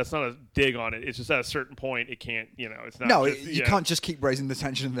not a dig on it. It's just at a certain point it can't, it's not. No, just, you can't just keep raising the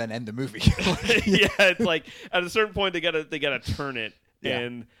tension and then end the movie. Yeah, it's like at a certain point they gotta turn it, Yeah.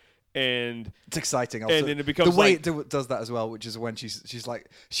 and it's exciting. Also. And then it becomes the way like, it does that as well, which is when she's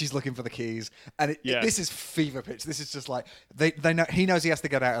looking for the keys, and this is fever pitch. This is just like they know he knows he has to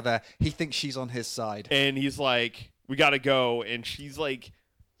get out of there. He thinks she's on his side, and he's like, we gotta go, and she's like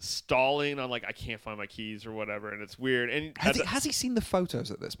stalling on like, I can't find my keys or whatever, and it's weird. And has he seen the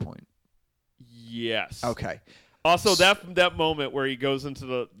photos at this point? Yes. Okay. Also, that moment where he goes into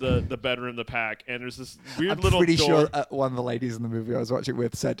the bedroom, the pack, and there's this weird I'm little pretty door. sure one of the ladies in the movie I was watching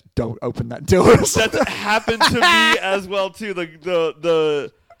with said, "Don't open that door." That happened to me as well too.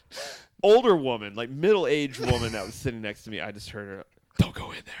 The older woman, like middle-aged woman that was sitting next to me, I just heard her, "Don't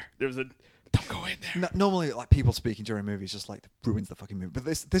go in there." Don't go in there. Normally, like people speaking during movies just like ruins the fucking movie. But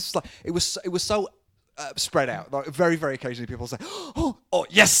this is like it was so spread out. Like very very occasionally people say, "Oh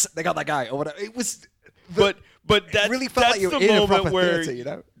yes, they got that guy," or whatever. It was. But that really felt that's like you were the in a moment proper where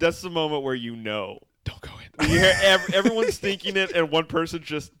theater, that's the moment where don't go in. You hear everyone's thinking it, and one person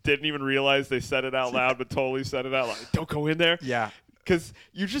just didn't even realize they said it out loud, but totally said it out loud. Don't go in there. Yeah, because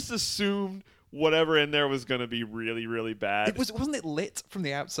you just assumed whatever in there was going to be really, really bad. Wasn't it lit from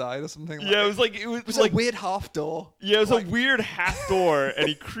the outside or something? Yeah, it was like a weird half door. Yeah, it was a weird half door, and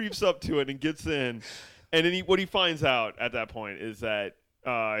he creeps up to it and gets in, and then what he finds out at that point is that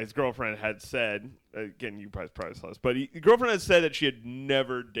his girlfriend had said, again, you probably saw this, but his girlfriend had said that she had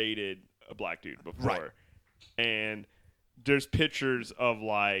never dated a black dude before, right. And there's pictures of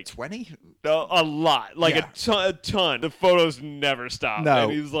like 20, a lot, like a ton. The photos never stop. No,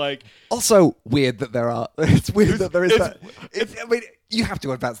 and he's like, also weird that there are. It's weird that there is that. I mean, you have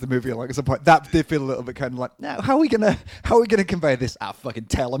to advance the movie along at some point. That did feel a little bit kind of like, now how are we gonna convey this? Fucking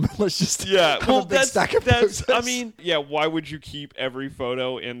tell him. Let's just have a big stack of photos. I mean, yeah. Why would you keep every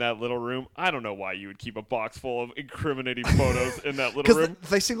photo in that little room? I don't know why you would keep a box full of incriminating photos in that little room. Because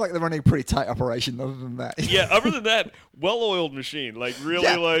they seem like they're running a pretty tight operation. Other than that, yeah. Other than that, well-oiled machine. Like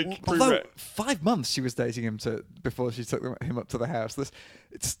really, like. Although 5 months she was dating him before she took him up to the house.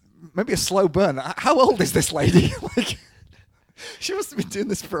 It's maybe a slow burn. How old is this lady? Like. She must have been doing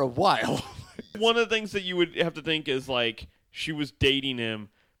this for a while. One of the things that you would have to think is like she was dating him,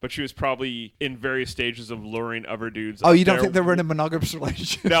 but she was probably in various stages of luring other dudes. Oh, you don't think they were in a monogamous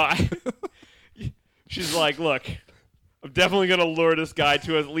relationship? No. She's like, look, I'm definitely going to lure this guy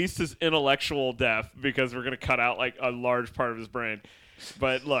to at least his intellectual death because we're going to cut out like a large part of his brain.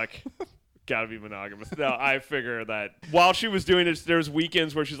 But look. Gotta be monogamous. No, I figure that while she was doing this, there's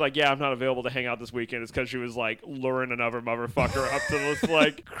weekends where she's like, yeah, I'm not available to hang out this weekend. It's because she was like luring another motherfucker up to this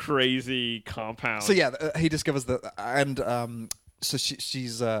like crazy compound. So yeah, he discovers that, and so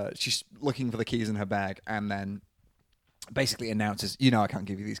she's looking for the keys in her bag, and then basically announces, I can't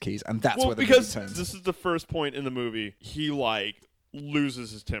give you these keys, and that's where the movie turns. Because this is the first point in the movie he like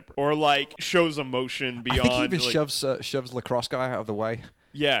loses his temper or like shows emotion beyond. I think he even like, shoves lacrosse guy out of the way.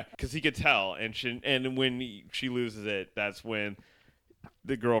 Yeah, because he could tell, and when she loses it, that's when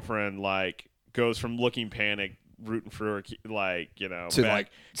the girlfriend like goes from looking panicked, rooting for her, like to back. like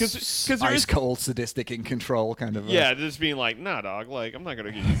because ice cold, sadistic, in control kind of. Yeah, just being like, nah, dog, like I'm not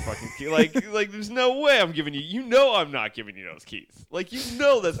gonna give you fucking key. like there's no way I'm giving you. I'm not giving you those keys. Like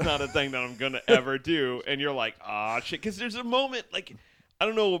that's not a thing that I'm gonna ever do. And you're like, ah, shit. Because there's a moment like I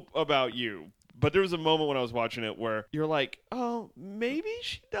don't know about you. But there was a moment when I was watching it where you're like, oh, maybe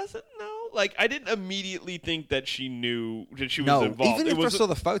she doesn't know. Like, I didn't immediately think that she knew that she was involved. Even if I saw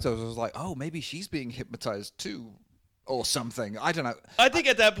the photos, I was like, oh, maybe she's being hypnotized too or something. I don't know. I think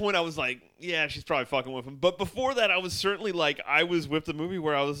at that point I was like, yeah, she's probably fucking with him. But before that, I was certainly like, I was with the movie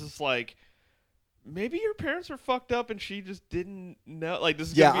where I was just like, maybe your parents were fucked up and she just didn't know. Like, this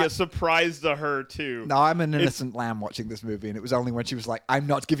is going to be a surprise to her, too. No, I'm an innocent lamb watching this movie, and it was only when she was like, I'm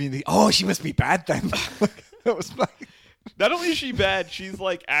not giving you oh, she must be bad then. That was like... Not only is she bad, she's,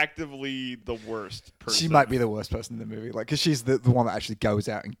 like, actively the worst person. She might be the worst person in the movie, like, because she's the one that actually goes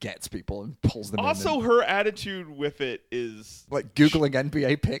out and gets people and pulls them in. Also, her attitude with it is... Like, Googling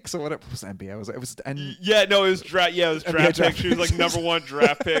NBA picks or whatever. It was NBA, was it? It was... Yeah, no, it was draft picks. She was, like, #1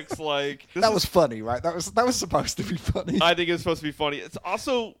 draft picks. Like that was funny, right? That was supposed to be funny. I think it was supposed to be funny. It's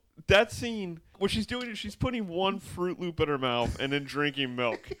also... That scene, what she's doing is she's putting one Fruit Loop in her mouth and then drinking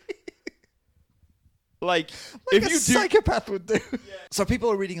milk. Like if you psychopath would do. Yeah. So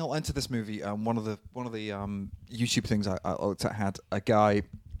people are reading all into this movie. One of the YouTube things I looked at had a guy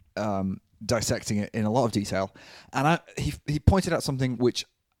dissecting it in a lot of detail, and he pointed out something which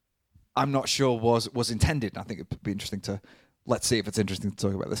I'm not sure was intended. I think it'd be interesting to let's see if it's interesting to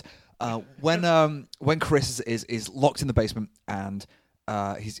talk about this. When Chris is locked in the basement and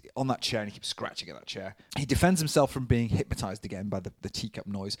he's on that chair and he keeps scratching at that chair, he defends himself from being hypnotized again by the teacup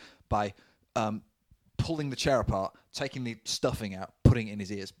noise by pulling the chair apart, taking the stuffing out, putting it in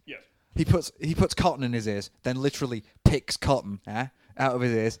his ears. Yes. He puts cotton in his ears, then literally picks cotton out of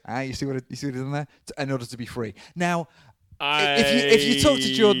his ears. You see what he's done there? In order to be free. Now, if you talk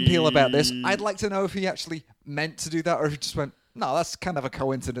to Jordan Peele about this, I'd like to know if he actually meant to do that or if he just went, no, that's kind of a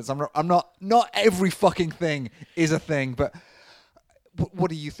coincidence. Not every fucking thing is a thing, but what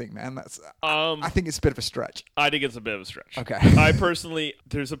do you think, man? I think it's a bit of a stretch. I think it's a bit of a stretch. Okay. I personally,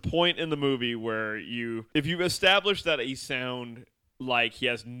 there's a point in the movie where if you establish that a sound, like he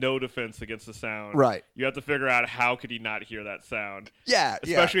has no defense against the sound, right? You have to figure out how could he not hear that sound. Yeah.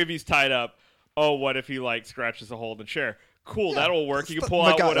 Especially if he's tied up. Oh, what if he like scratches a hole in the chair? Cool, that'll work. You can pull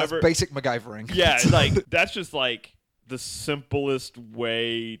out whatever. That's basic MacGyvering. Yeah, like that's just like the simplest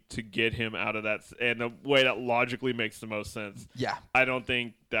way to get him out of that, and a way that logically makes the most sense. Yeah. I don't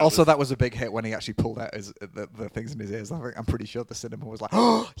think that. Also, that was a big hit when he actually pulled out the things in his ears. I'm pretty sure the cinema was like,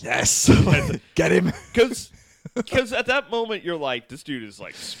 "Oh, yes, get him!" Because at that moment you're like, this dude is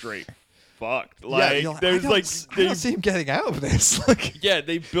like straight fucked. Like, yeah, there's I don't see him getting out of this. Like, yeah,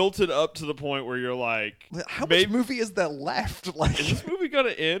 they built it up to the point where you're like, how much movie is there left? Like, is this movie gonna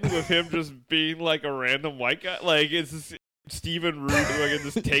end with him just being like a random white guy? Like, is this Stephen Root like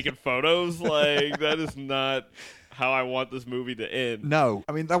just taking photos? Like, that is not how I want this movie to end. No,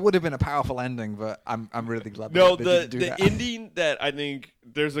 I mean that would have been a powerful ending, but I'm really glad. No, they didn't do the that. ending that I think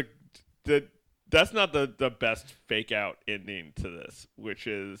that's not the best fake out ending to this, which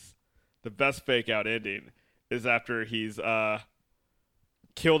is the best fake out ending is after he's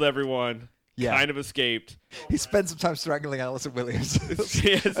killed everyone, kind of escaped. He spent some time strangling Alison Williams.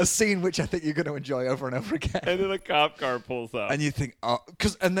 A scene which I think you're going to enjoy over and over again. And then a cop car pulls up. And you think,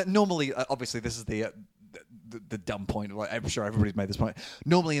 normally, obviously, this is the dumb point. Like, I'm sure everybody's made this point.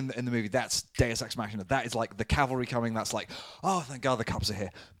 Normally in the movie, that's Deus Ex Machina. That is like the cavalry coming. That's like, oh, thank God the cops are here.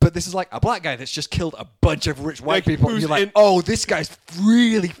 But this is like a black guy that's just killed a bunch of rich white people. And you're like, oh, this guy's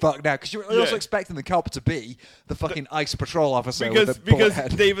really fucked now. Because you're also expecting the cop to be the fucking ICE patrol officer with a bullet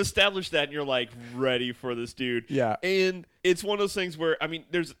head. They've established that and you're like ready for this dude. Yeah. And it's one of those things where, I mean,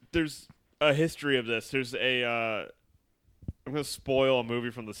 there's a history of this. There's I'm going to spoil a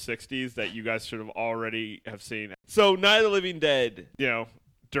movie from the 60s that you guys should have already have seen. So Night of the Living Dead,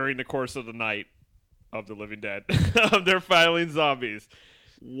 during the course of the night of the Living Dead, they're fighting zombies.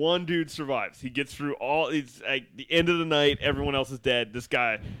 One dude survives. He gets through it's like the end of the night. Everyone else is dead. This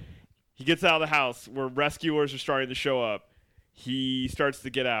guy, he gets out of the house where rescuers are starting to show up. He starts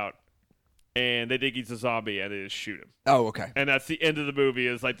to get out. And they think he's a zombie, and they just shoot him. Oh, okay. And that's the end of the movie.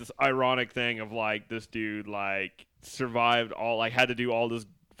 Is like this ironic thing of like this dude like survived had to do all this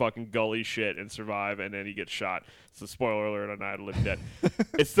fucking gully shit and survive, and then he gets shot. So spoiler alert on Night of the Living Dead.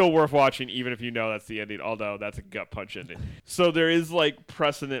 It's still worth watching, even if you know that's the ending. Although that's a gut punch ending. So there is like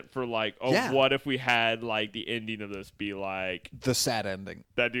precedent for like, what if we had like the ending of this be like the sad ending?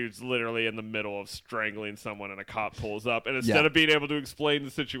 That dude's literally in the middle of strangling someone, and a cop pulls up, and instead of being able to explain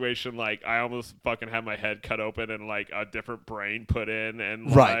the situation, like I almost fucking had my head cut open and like a different brain put in,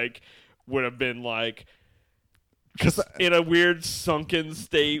 and like would have been like. Just in a weird sunken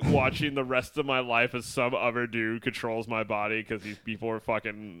state, watching the rest of my life as some other dude controls my body because these people are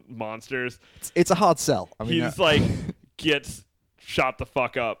fucking monsters. It's a hard sell. I mean, he's like gets shot the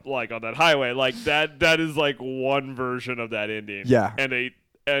fuck up like on that highway. Like that is like one version of that ending. Yeah,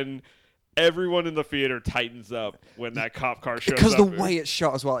 and everyone in the theater tightens up when that cop car shows up. Because the way it's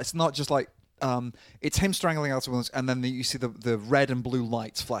shot as well, it's not just like. It's him strangling Alison Williams, and then you see the red and blue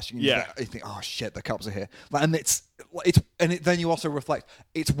lights flashing. And you think, oh shit, the cops are here. And then you also reflect.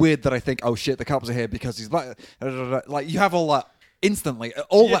 It's weird that I think, oh shit, the cops are here because he's like you have all that instantly.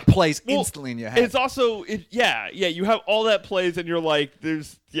 All that plays instantly in your head. It's also you have all that plays, and you're like,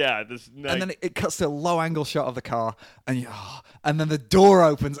 there's this. And then it cuts to a low angle shot of the car, and then the door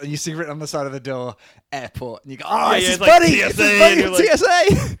opens, and you see written on the side of the door, airport, and you go, oh, it's funny,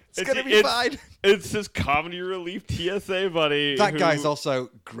 TSA. It's gonna be fine. It's his comedy relief TSA buddy. That guy's also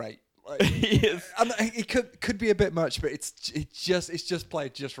great. Like, and it could be a bit much, but it's just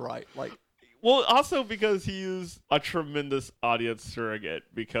played just right. Like. Well, also because he's a tremendous audience surrogate,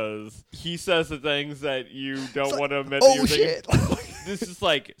 because he says the things that you don't want to admit. Oh shit! This is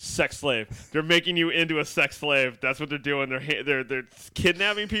like sex slave. They're making you into a sex slave. That's what they're doing. They're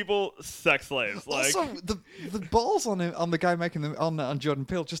kidnapping people. Sex slaves. Like also the balls on the guy making them on Jordan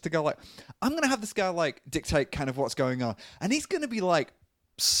Peele just to go like, I'm gonna have this guy like dictate kind of what's going on, and he's gonna be like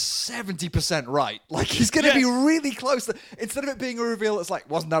 70% right. Like, he's going to be really close. Instead of it being a reveal that's like,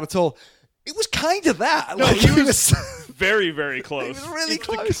 wasn't that at all, it was kind of that. No, like, he was very, very close. He was really it's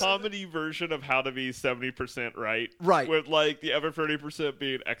close. the comedy version of How to Be 70% Right. Right. With, like, the other 30%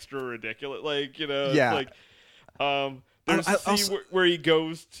 being extra ridiculous. Like, you know, Yeah. it's like, there's a scene where he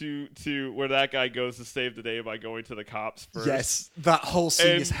goes to where that guy goes to save the day by going to the cops first. Yes, that whole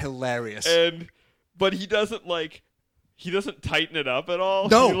scene is hilarious. But he doesn't tighten it up at all.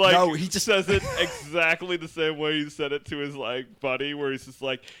 No, he just says it exactly the same way he said it to his like buddy, where he's just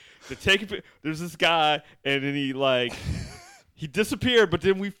like, there's this guy, and then he disappeared, but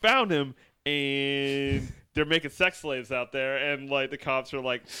then we found him, and they're making sex slaves out there, and like the cops are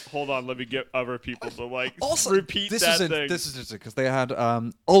like, hold on, let me get other people to like also, repeat this that is thing. This is interesting because they had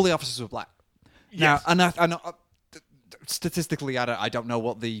all the officers were black. Yes. Now, I know statistically, I don't know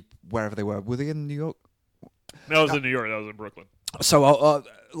wherever they were. Were they in New York? That was in New York. That was in Brooklyn. So,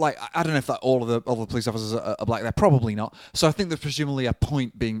 I don't know if all the police officers are black there. Probably not. So I think there's presumably a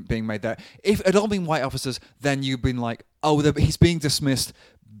point being made there. If it had all been white officers, then you've been like, oh, he's being dismissed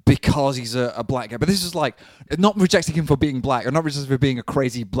because he's a black guy. But this is like not rejecting him for being black, or not rejecting him for being a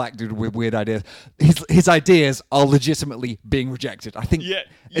crazy black dude with weird ideas. His ideas are legitimately being rejected. I think. Yeah.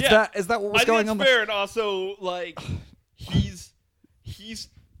 Is that what was going on? I think it's fair, and also like he's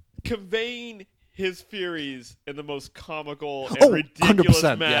conveying his theories in the most comical and ridiculous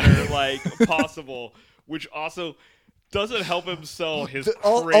 100%, manner like possible, which also doesn't help him sell his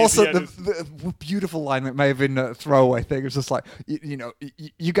crazy. Also, the beautiful line that may have been a throwaway thing. It's just like,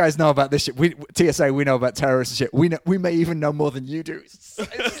 you guys know about this shit. TSA, we know about terrorist shit. We may even know more than you do. It's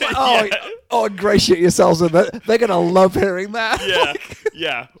like, ingratiate yourselves with it. They're gonna love hearing that. Yeah,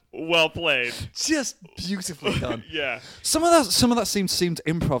 yeah. Well played. Just beautifully done. Yeah. Some of that seemed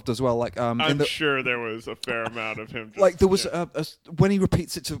improv as well. Like I'm sure there was a fair amount of him. Like there was when he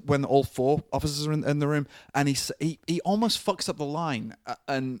repeats it to when all four officers are in the room, and he almost fucks up the line,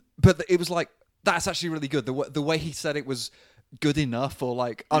 but it was like that's actually really good. The way he said it was good enough, or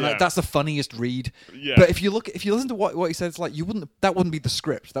like no, that's the funniest read. Yeah. But if you listen to what he said, it's like that wouldn't be the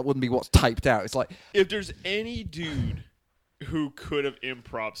script. That wouldn't be what's typed out. It's like if there's any dude who could have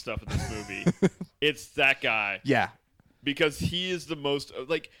improv stuff in this movie, it's that guy. Yeah. Because he is the most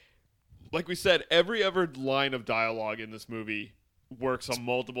like we said, every other line of dialogue in this movie works on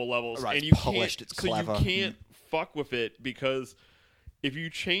multiple levels, right, and you polished, it's clever. you can't fuck with it, because if you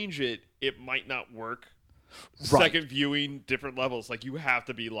change it, it might not work. Right. Second viewing, different levels. Like you have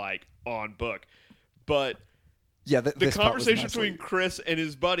to be like on book. But yeah, the conversation between Chris and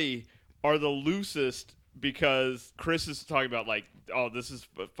his buddy are the loosest, because Chris is talking about like, oh, this is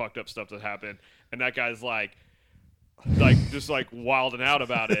fucked up stuff that happened, and that guy's like just like wilding out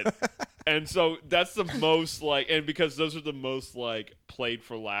about it. And so that's the most like, and because those are the most like played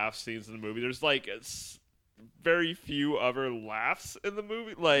for laughs scenes in the movie. There's like very few other laughs in the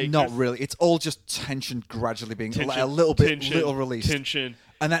movie. Like not really. It's all just tension gradually being a little bit released. Tension.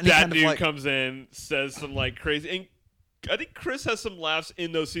 And that kind dude of like, comes in, says some like crazy. And I think Chris has some laughs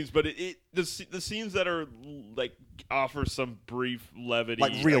in those scenes, but the scenes that are like offer some brief levity,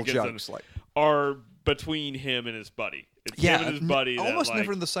 like real jokes, are between him and his buddy. It's him and his buddy. Almost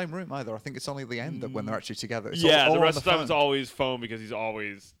never in the same room either. I think it's only the end when they're actually together. It's all the rest of the time it's always phone, because he's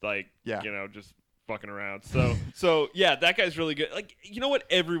always like, just fucking around. So yeah, that guy's really good. Like, you know what?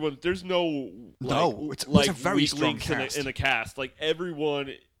 There's it's a very strong cast in the cast. Like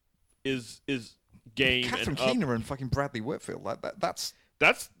everyone is game. Catherine Keener and fucking Bradley Whitfield. Like that's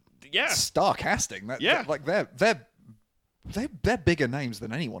star casting. They're bigger names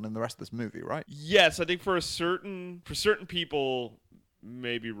than anyone in the rest of this movie, right? Yes, I think for certain people,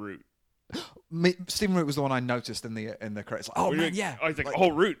 maybe Root. Stephen Root was the one I noticed in the credits. Like, oh man, yeah. I was like,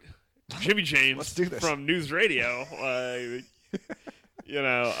 Root. Jimmy James. Let's do this. From News Radio.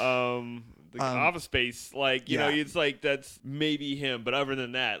 Office Space. Like, you know, it's like that's maybe him, but other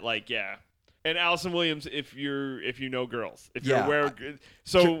than that, like, yeah. And Allison Williams, if you know girls, if you're aware,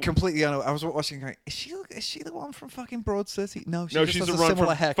 completely. I was watching. Going, is she the one from fucking Broad City? No, she's the one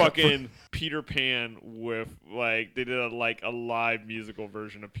from fucking Peter Pan. With like they did a live musical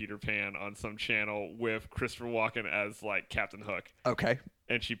version of Peter Pan on some channel with Christopher Walken as like Captain Hook. Okay,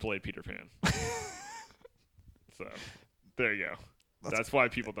 and she played Peter Pan. So there you go. That's why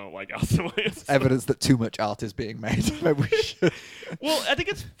people don't like Allison Williams. Evidence that too much art is being made. Maybe we should. Well, I think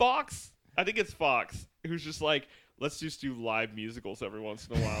it's Fox. Who's just like, let's just do live musicals every once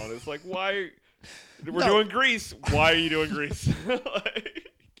in a while. And it's like, why? We're doing Grease. Why are you doing Grease?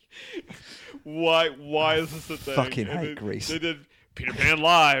 Like, why is this a thing? Fucking hate Grease. They did Peter Pan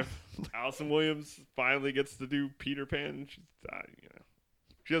live. Allison Williams finally gets to do Peter Pan.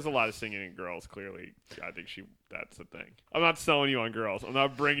 She does a lot of singing in Girls, clearly. I think that's the thing. I'm not selling you on Girls. I'm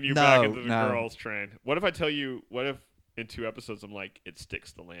not bringing you back into the Girls train. What if I tell you, what if in 2 episodes I'm like, it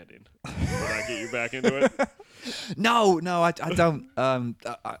sticks the landing? Would I get you back into it? No, I don't. I'm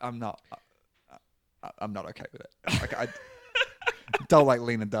not. I'm not okay with it. Like, I don't like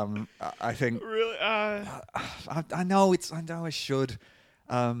Lena Dunham. I think. Really? I know I should.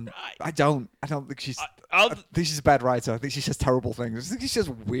 I don't think she's. I think she's a bad writer. I think she says terrible things. I think she says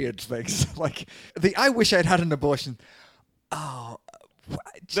weird things. Like I wish I'd had an abortion. Oh,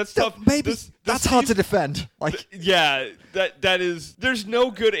 that's tough. Maybe that's hard to defend. Like, yeah, that is. There's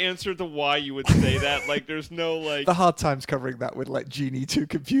no good answer to why you would say that. Like, there's no like. The hard times covering that with like Jeannie too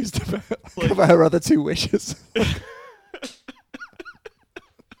confused about her other 2 wishes.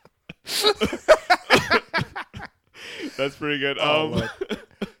 That's pretty good.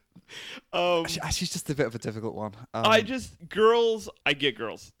 She's just a bit of a difficult one. I get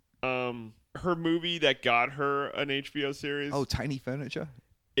Girls. Her movie that got her an HBO series. Oh, Tiny Furniture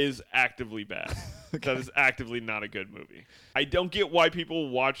is actively bad. Okay. That is actively not a good movie. I don't get why people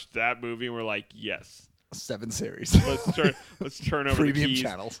watched that movie and were like, yes, 7 series. let's turn over the Premium keys.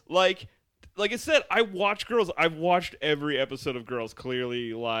 channels. Like I said, I watch Girls. I've watched every episode of Girls.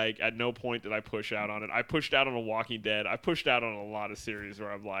 Clearly, like at no point did I push out on it. I pushed out on The Walking Dead. I pushed out on a lot of series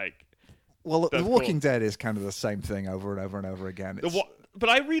where I'm like, well, The Walking cool. Dead is kind of the same thing over and over and over again. But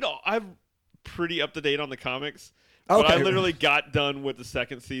I'm pretty up to date on the comics. Okay. But I literally got done with the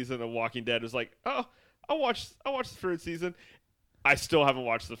 2nd season of Walking Dead. It was like, oh, I'll watch the 3rd season. I still haven't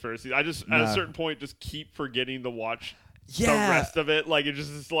watched the 1st season. I just at a certain point just keep forgetting to watch the rest of it. Like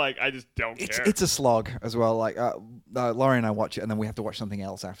it's like I just don't care. It's a slog as well. Like Laurie and I watch it, and then we have to watch something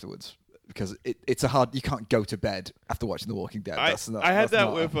else afterwards because it's a hard. You can't go to bed after watching The Walking Dead. I had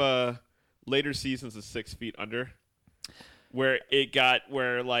that with later seasons of 6 Feet Under, where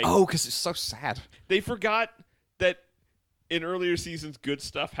because it's so sad. They forgot that in earlier seasons good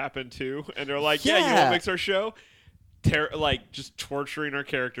stuff happened too, and they're like, yeah, you know what makes our show? Just torturing our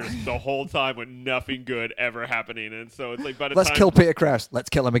characters the whole time with nothing good ever happening, and so it's like by the let's time kill Peter Krause, let's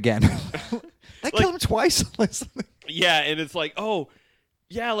kill him again. They kill him twice. Yeah, and it's like, oh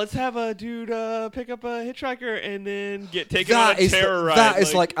yeah, let's have a dude pick up a hitchhiker and then get taken on a terror ride. That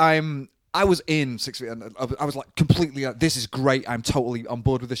is like I was in 6 Feet Under. I was like completely this is great. I'm totally on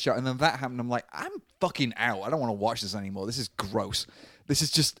board with the show, and then that happened. I'm like, I'm fucking out. I don't want to watch this anymore. This is gross. This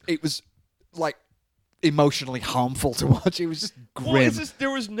is just. It was like emotionally harmful to watch. It was just grim. Well, it's just there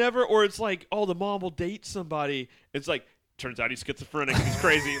was never, or it's like, oh, the mom will date somebody. It's like, turns out he's schizophrenic. He's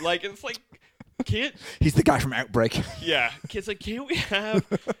crazy. Like it's like, can't. He's the guy from Outbreak. Yeah, it's like, can't we have?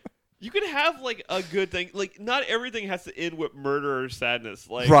 You could have like a good thing. Like not everything has to end with murder or sadness.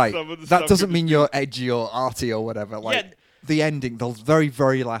 Like right. Some of the that doesn't mean you're edgy or arty or whatever. Like the ending, the very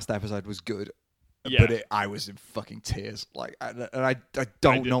very last episode was good. Yeah. But I was in fucking tears. Like, and I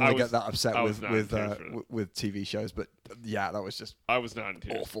don't normally get that upset with TV shows, but yeah, that was just I was not in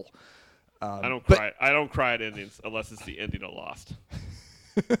tears. Awful. I don't cry. I don't cry at endings unless it's the ending of Lost.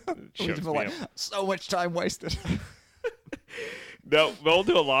 So much time wasted. No, we'll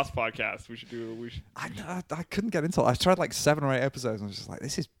do a Lost podcast. We should do. I couldn't get into it. I tried like 7 or 8 episodes, and I was just like,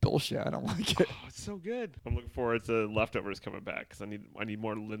 "This is bullshit. I don't like it." Oh, it's so good. I'm looking forward to Leftovers coming back because I need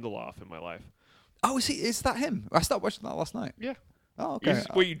more Lindelof in my life. Oh, is that him? I started watching that last night. Yeah. Oh, okay.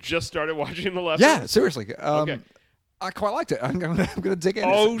 You just started watching the Leftovers? Yeah, seriously. Okay. I quite liked it. I'm gonna dig in.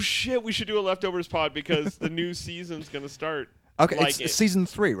 Oh shit! We should do a Leftovers pod because the new season's gonna start. Okay, it's season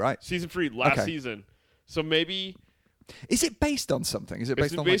 3, right? Season 3, last season. So maybe. Is it based on something? Is it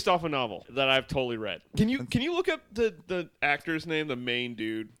based on off a novel that I've totally read? Can you look up the actor's name, the main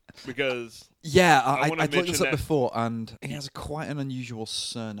dude? Because I looked this up before, and he has quite an unusual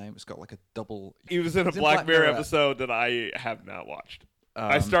surname. It's got like a double. He was in a Black Mirror episode that I have not watched.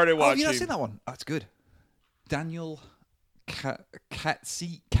 I started watching. Oh, you've not seen that one? Oh, it's good. Daniel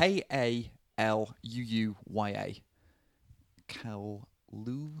Kaluuya.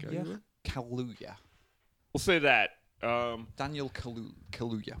 Kaluuya. We'll say that. Daniel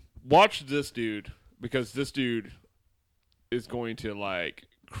Kaluuya. Watch this dude because this dude is going to like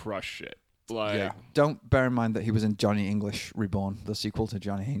crush it. Like, yeah. Don't bear in mind that he was in Johnny English Reborn, the sequel to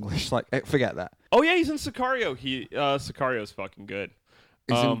Johnny English. Like, forget that. Oh yeah, he's in Sicario. Sicario's fucking good.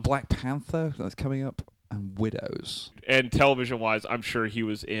 He's in Black Panther that's coming up and Widows. And television-wise, I'm sure he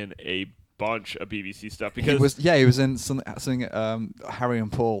was in a bunch of BBC stuff because he was in something Harry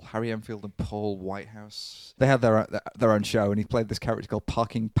Enfield and Paul Whitehouse. They had their own show, and he played this character called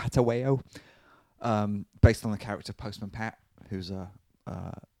Parking Pataweo, based on the character Postman Pat, who's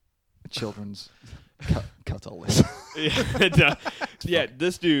children's. Cut all this. Yeah,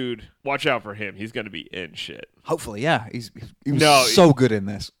 this dude, watch out for him. He's going to be in shit. Hopefully, yeah. He was so good in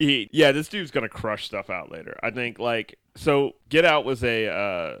this. This dude's going to crush stuff out later. I think, so Get Out was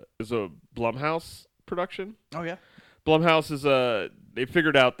a Blumhouse production. Oh, yeah. Blumhouse is they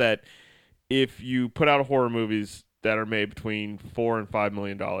figured out that if you put out horror movies that are made between $4 and $5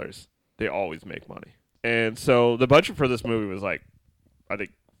 million, they always make money. And so the budget for this movie was I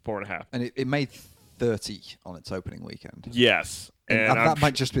think 4.5. And it made 30 on its opening weekend. Yes. And that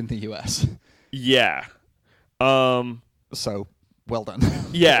might just been the US. Yeah. So, well done.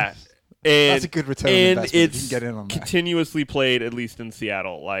 Yeah. And that's a good return on investment. It's you can get in on that. Continuously played, at least in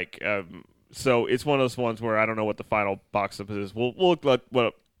Seattle. So it's one of those ones where I don't know what the final box office is. We'll look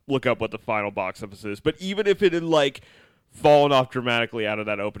up what the final box office is. But even if it had fallen off dramatically out of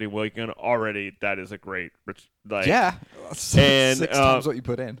that opening weekend already, that is a great yeah. And 6 times what you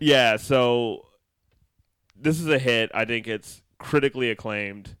put in. Yeah. So this is a hit. I think it's critically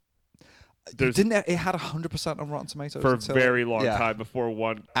acclaimed. It had 100% on Rotten Tomatoes for a very long time before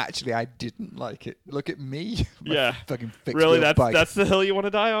one. Actually, I didn't like it. Look at me. Yeah, fucking really. That's the hill you want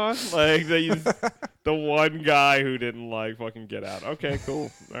to die on. The one guy who didn't fucking Get Out. Okay,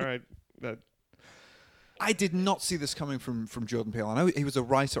 cool. All right. I did not see this coming from Jordan Peele. I know he was a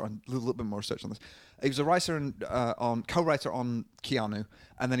writer on a little bit more research on this. He was a writer and co-writer on Keanu,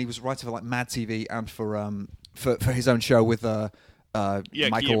 and then he was a writer for Mad TV and for his own show with.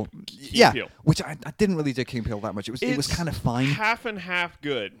 Michael, Peele. Which I didn't really dig Key and Peele that much. It was kind of fine, half and half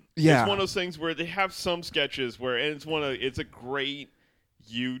good. Yeah, it's one of those things where they have some sketches it's a great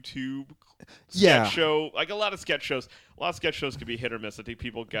YouTube sketch show. A lot of sketch shows can be hit or miss. I think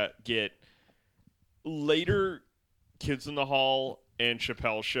people get later. Kids in the Hall and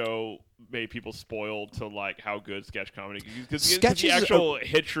Chappelle Show made people spoiled to how good sketch comedy because the actual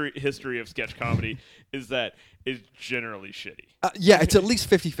history of sketch comedy is that it's generally shitty. It's at least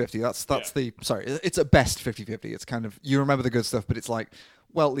 50-50. It's at best 50-50. It's kind of, you remember the good stuff, but it's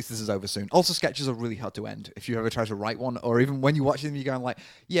well, at least this is over soon. Also, sketches are really hard to end. If you ever try to write one, or even when you watch them, you're going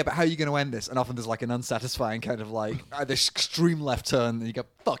yeah, but how are you going to end this? And often there's an unsatisfying kind of this extreme left turn, and you go,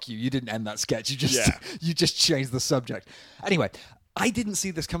 fuck you didn't end that sketch. You just changed the subject. Anyway, I didn't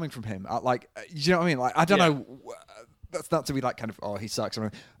see this coming from him. You know what I mean? I don't know. That's not to be he sucks.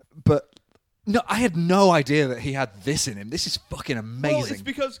 But no, I had no idea that he had this in him. This is fucking amazing. Well, it's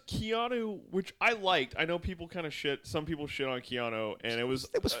because Keanu, which I liked. I know people kind of shit. Some people shit on Keanu, and it was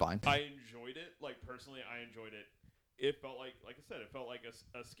fine. I enjoyed it. Personally, I enjoyed it. It felt like I said, it felt like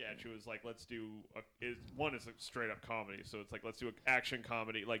a sketch. It was let's do it's a straight up comedy. So it's let's do an action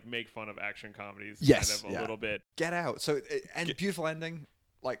comedy, make fun of action comedies. Yes, kind of a little bit. Get Out. So beautiful ending.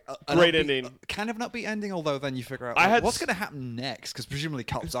 Great ending. Kind of an upbeat ending, although then you figure out what's going to happen next, because presumably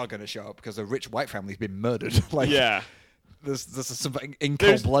cops are going to show up because a rich white family's been murdered. Yeah. There's some in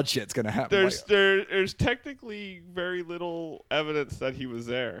cold blood shit's going to happen. There's technically very little evidence that he was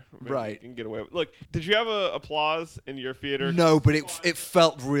there. Right. You can get away with. Look, did you have applause in your theater? No, but it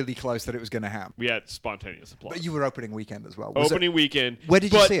felt really close that it was going to happen. We had spontaneous applause. But you were opening weekend as well. Weekend. Where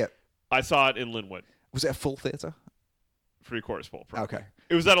did you see it? I saw it in Linwood. Was it a full theater? 3/4 full. Probably. Okay.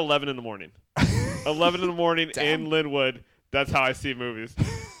 It was at 11 in the morning. 11 in the morning in Linwood. That's how I see movies.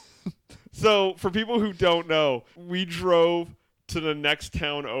 So, for people who don't know, we drove to the next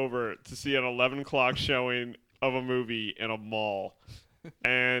town over to see an 11 o'clock showing of a movie in a mall.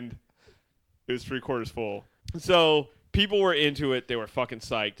 And it was 3/4 full. So, people were into it. They were fucking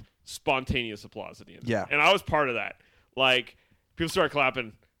psyched. Spontaneous applause at the end. Yeah. And I was part of that. People started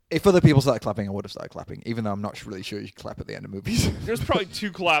clapping. If other people started clapping, I would have started clapping, even though I'm not really sure you can clap at the end of movies. There's probably 2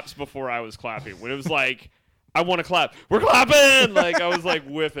 claps before I was clapping. When it was I want to clap. We're clapping! I was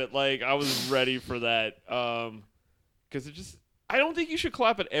with it. I was ready for that. Because I don't think you should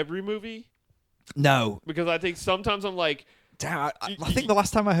clap at every movie. No. Because I think sometimes I'm damn, I think the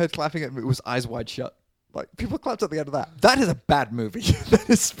last time I heard clapping it was Eyes Wide Shut. People clapped at the end of that. That is a bad movie.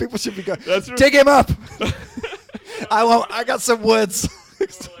 People should be going, dig him up! I got some words.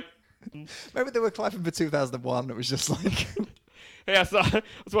 Maybe they were clapping for 2001. It was just hey, I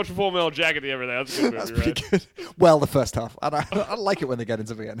was watching Full Metal Jacket the other day. That's a good movie, that's pretty good. Well, the first half. I like it when they get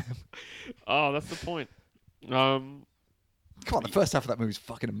into Vietnam. Oh, that's the point. Come on, the first half of that movie is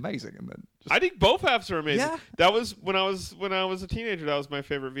fucking amazing, and then I think both halves are amazing. Yeah. That was when I was a teenager. That was my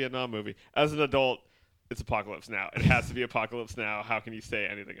favorite Vietnam movie. As an adult, it's Apocalypse Now. It has to be Apocalypse Now. How can you say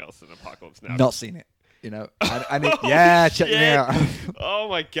anything else than Apocalypse Now? Not seen it. I need, yeah, check me out. Oh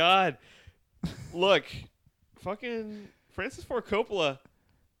my god! Look, fucking Francis Ford Coppola.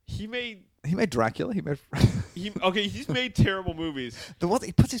 He made He made Dracula. He made He's made terrible movies, the one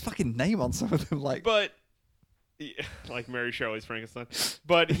he puts his fucking name on some of them. but like Mary Shelley's Frankenstein.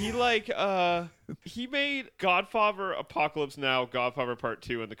 But he made Godfather, Apocalypse Now, Godfather Part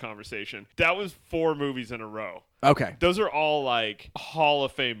 2, and The Conversation. That was 4 movies in a row. Okay. Those are all like Hall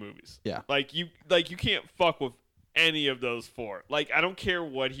of Fame movies. Yeah. Like you can't fuck with any of those 4. Like I don't care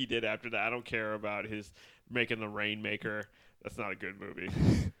what he did after that. I don't care about his making The Rainmaker. That's not a good movie.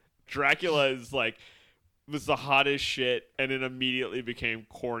 Dracula is like was the hottest shit, and it immediately became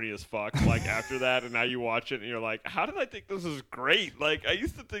corny as fuck. Like after that, and now you watch it and you're like, how did I think this is great? Like I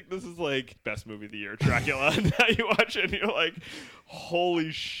used to think this is like best movie of the year, Dracula. And now you watch it and you're like,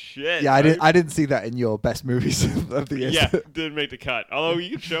 holy shit. Yeah, I didn't see that in your best movies of the year. Yeah, didn't make the cut. Although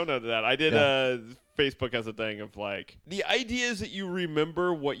you can show note that. I did. Facebook has a thing of like the idea is that you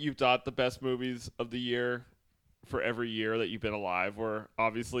remember what you thought the best movies of the year for every year that you've been alive were.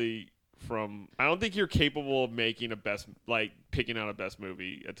 Obviously. I don't think you're capable of making picking out a best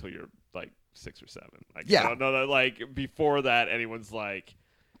movie until you're like 6 or 7. Like, yeah. I don't know that like before that anyone's like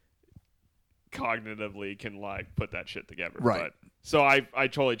cognitively can like put that shit together. Right. But, so I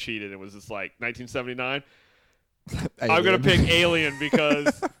totally cheated. It was just like 1979. I'm gonna pick Alien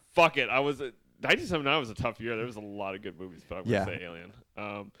because fuck it. 1979 was a tough year. There was a lot of good movies, but I'm gonna say Alien.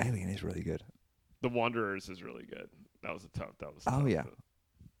 Alien is really good. The Wanderers is really good. That was tough. Oh yeah.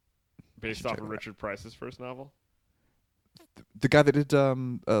 Based off of Richard Price's first novel? The guy that did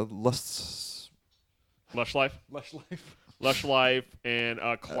Lush Life? Lush Life and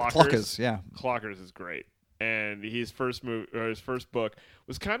Clockers. Clockers, yeah. Clockers is great. And his first book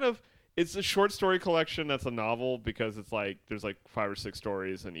was kind of, it's a short story collection that's a novel because it's like, there's like 5 or 6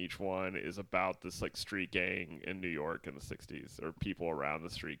 stories and each one is about this like street gang in New York in the 60s or people around the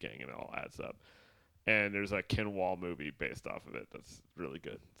street gang and it all adds up. And there's a Ken Wall movie based off of it that's really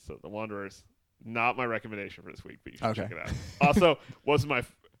good. So The Wanderers, not my recommendation for this week, but you should check it out. Also,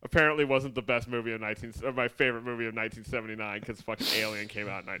 apparently wasn't the best movie of my favorite movie of 1979 because fucking Alien came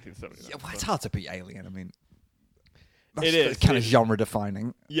out in 1979. Yeah, well, it's hard to beat Alien. I mean, it is kind of genre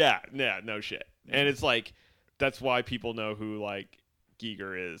defining. Yeah, no shit. And it's like that's why people know who like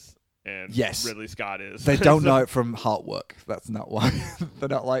Giger is. And Ridley Scott is. They don't know it from Heartwork. That's not why. They're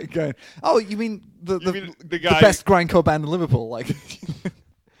not like going, oh, you mean the guy, the best grindcore band in Liverpool? Like,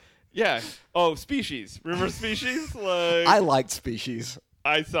 yeah. Oh, Species. Remember Species? Like, I liked Species.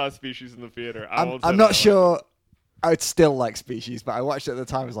 I saw Species in the theater. I'm not sure I would still like Species, but I watched it at the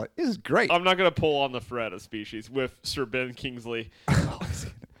time. I was like, this is great. I'm not going to pull on the thread of Species with Sir Ben Kingsley.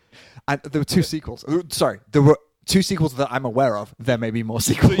 And there were 2 sequels. Sorry, there were 2 sequels that I'm aware of. There may be more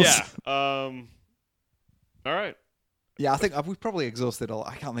sequels. So, yeah. All right. Yeah, I think we've probably exhausted all.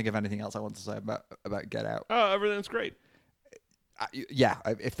 I can't think of anything else I want to say about Get Out. Oh, everything's great. Yeah,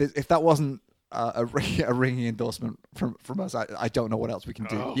 if that wasn't a ringing endorsement from us, I don't know what else we can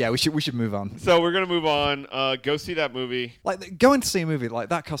do. Oh. Yeah, we should move on. So we're gonna move on. Go see that movie. Like going to see a movie like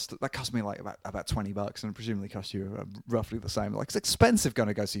that cost me like about $20, and presumably cost you roughly the same. Like it's expensive going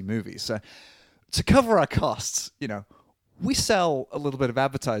to go see movies. So to cover our costs, we sell a little bit of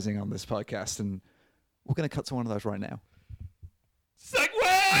advertising on this podcast, and we're going to cut to one of those right now.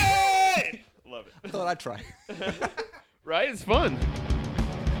 Segway! Love it. I thought I'd try. Right? It's fun.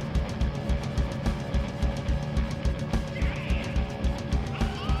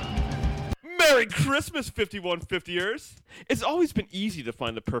 Merry Christmas, 5150ers! It's always been easy to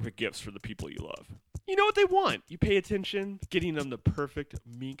find the perfect gifts for the people you love. You know what they want. You pay attention, getting them the perfect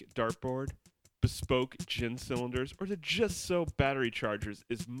mink dartboard, bespoke gin cylinders, or the just so battery chargers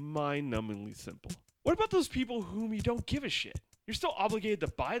is mind-numbingly simple. What about those people whom you don't give a shit? You're still obligated to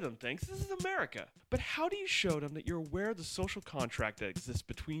buy them things. This is America. But how do you show them that you're aware of the social contract that exists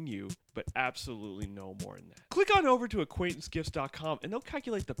between you, but absolutely no more than that? Click on over to acquaintancegifts.com and they'll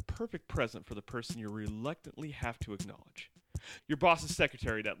calculate the perfect present for the person you reluctantly have to acknowledge. Your boss's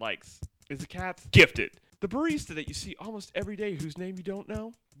secretary that likes is a cat? Gifted. The barista that you see almost every day whose name you don't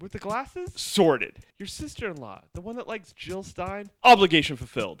know? With the glasses? Sorted. Your sister-in-law, the one that likes Jill Stein? Obligation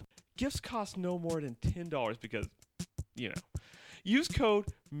fulfilled. Gifts cost no more than $10 because, use code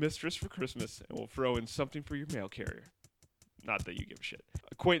MISTRESS for Christmas and we'll throw in something for your mail carrier. Not that you give a shit.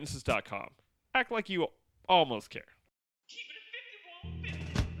 Acquaintances.com. Act like you almost care. Keep it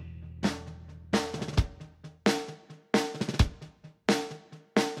at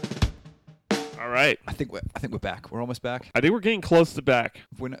 5150. All right. I think we're back. We're almost back. I think we're getting close to back.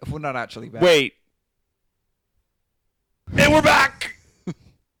 If we're not actually back. Wait. And we're back!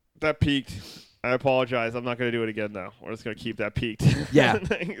 That peaked. I apologize. I'm not going to do it again, though. We're just going to keep that peaked. Yeah.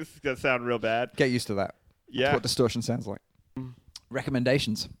 It's going to sound real bad. Get used to that. Yeah. That's what distortion sounds like.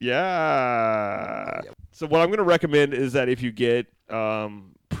 Recommendations. Yeah. So what I'm going to recommend is that if you get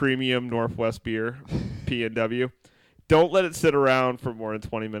premium Northwest beer, P&W, don't let it sit around for more than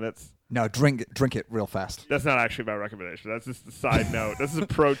 20 minutes. No, drink it real fast. That's not actually my recommendation. That's just a side note. This is a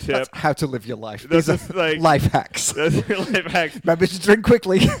pro tip. That's how to live your life. That's These just are like life hacks. that's your life hack. Remember to drink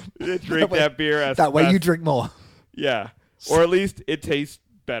quickly. Drink that beer as That way you fast. drink more. Yeah, or at least it tastes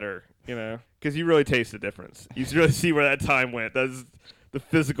better. Because you really taste the difference. You really see where that time went. That's the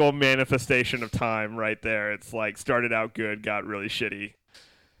physical manifestation of time right there. It's like started out good, got really shitty.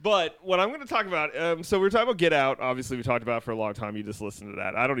 But what I'm going to talk about, so we were talking about Get Out. Obviously, we talked about it for a long time. You just listened to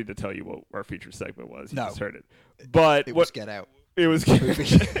that. I don't need to tell you what our featured segment was. You just heard it. But It was Get Out. It was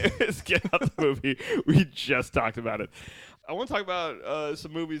Get Out the movie. We just talked about it. I want to talk about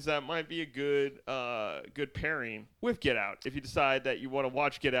some movies that might be a good pairing with Get Out. If you decide that you want to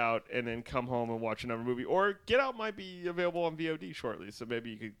watch Get Out and then come home and watch another movie, or Get Out might be available on VOD shortly, so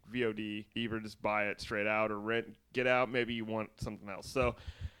maybe you could VOD, either just buy it straight out or rent Get Out. Maybe you want something else. So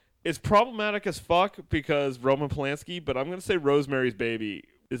it's problematic as fuck because Roman Polanski, but I'm going to say Rosemary's Baby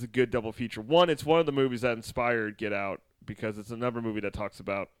is a good double feature. One, it's one of the movies that inspired Get Out because it's another movie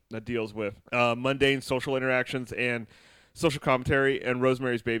that deals with mundane social interactions and social commentary, and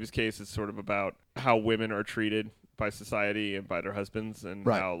Rosemary's Baby's case is sort of about how women are treated by society and by their husbands, and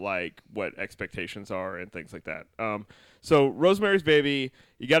how what expectations are and things like that. So Rosemary's Baby,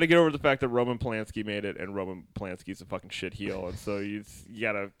 you got to get over the fact that Roman Polanski made it, and Roman Polanski's a fucking shitheel, and so you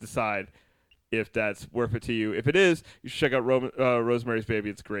got to decide if that's worth it to you. If it is, you should check out Rosemary's Baby.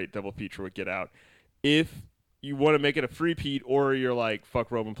 It's a great double feature with Get Out. If you want to make it a free-peat, or you're like,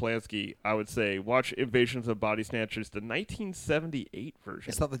 fuck Roman Polanski, I would say watch Invasions of Body Snatchers, the 1978 version.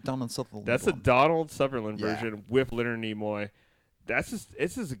 Is that the Donald Sutherland That's one? the Donald Sutherland version with Leonard Nimoy. It's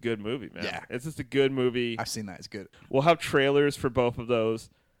just a good movie, man. Yeah. It's just a good movie. I've seen that. It's good. We'll have trailers for both of those.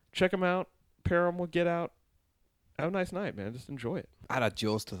 Check them out. Pair them with Get Out. Have a nice night, man. Just enjoy it. I'd add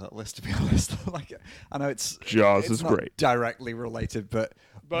Jaws to that list, to be honest. I know Jaws it's is not great. directly related, but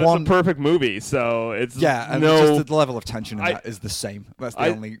But it's a perfect movie, so it's and just the level of tension in that is the same. That's the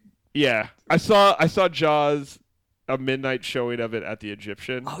only. Yeah, I saw Jaws, a midnight showing of it at the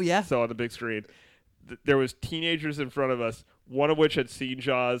Egyptian. Oh yeah. So on the big screen, there was teenagers in front of us, one of which had seen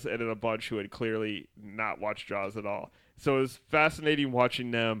Jaws, and then a bunch who had clearly not watched Jaws at all. So it was fascinating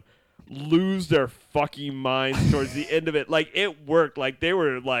watching them lose their fucking minds towards the end of it. Like, it worked. Like, they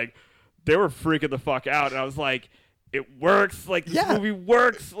were freaking the fuck out, and I was like, it works. Like, this movie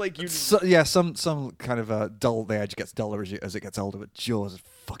works. Like, you. So, some kind of dull. The edge gets duller as it gets older, but Jaws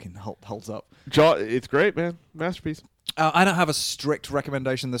fucking holds up. It's great, man. Masterpiece. I don't have a strict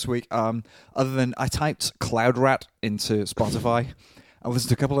recommendation this week, other than I typed Cloud Rat into Spotify. I listened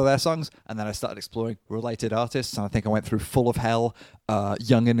to a couple of their songs, and then I started exploring related artists, and I think I went through Full of Hell,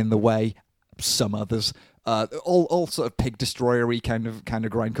 Young and in the Way, some others, all sort of Pig Destroyer-y kind of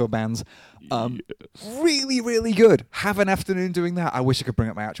grindcore bands. Really, really good. Have an afternoon doing that. I wish I could bring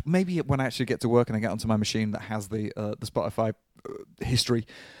up my actual. Maybe when I actually get to work and I get onto my machine that has the Spotify history,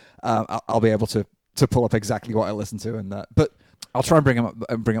 I'll be able to pull up exactly what I listen to, and but I'll try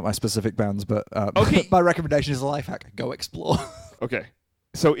and bring up my specific bands. But okay. My recommendation is a life hack: go explore. Okay,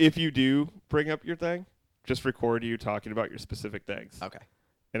 so if you do bring up your thing, just record you talking about your specific things. Okay,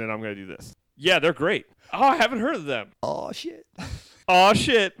 and then I'm gonna do this. Yeah, they're great. Oh, I haven't heard of them. Oh shit. Oh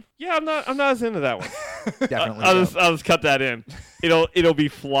shit. Yeah, I'm not as into that one. Definitely. I'll just cut that in. It'll be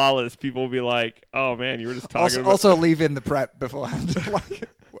flawless. People will be like, "Oh man, you were just talking." Also leave in the prep beforehand.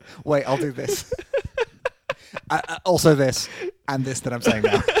 Wait, I'll do this. Also this and this that I'm saying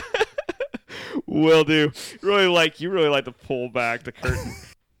now. Will do. You really like to pull back the curtain.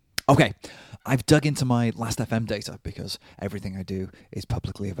 Okay. I've dug into my Last.fm data because everything I do is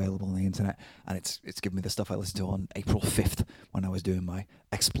publicly available on the internet, and it's given me the stuff I listened to on April 5th when I was doing my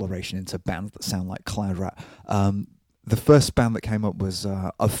exploration into bands that sound like Cloud Rat. The first band that came up was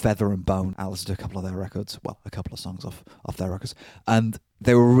Of Feather and Bone. I listened to a couple of their records, well, a couple of songs off their records, and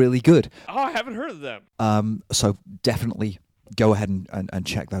they were really good. Oh, I haven't heard of them. So definitely go ahead and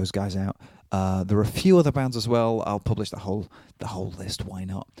check those guys out. There are a few other bands as well. I'll publish the whole list. Why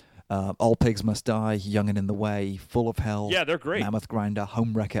not? All Pigs Must Die, Young and in the Way, Full of Hell. Yeah, they're great. Mammoth Grinder,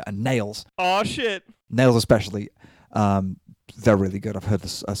 Homewrecker, and Nails. Oh shit. Nails especially. They're really good. I've heard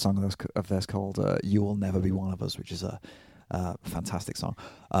a song of theirs called "You Will Never Be One of Us," which is a fantastic song.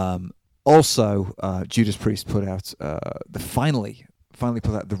 Also, Judas Priest put out finally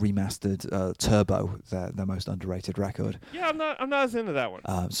put out the remastered Turbo, their most underrated record. Yeah, I'm not as into that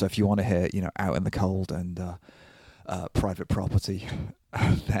one. So if you want to hear, Out in the Cold and Private Property,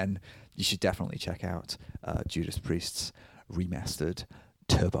 then you should definitely check out Judas Priest's remastered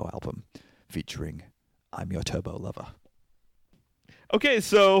Turbo album featuring I'm Your Turbo Lover. Okay,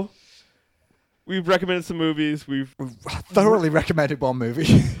 so we've recommended some movies. We've thoroughly recommended one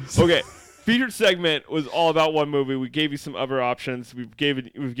movie. okay. Featured segment was all about one movie. We gave you some other options. We've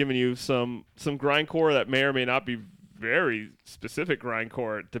given you some grindcore that may or may not be very specific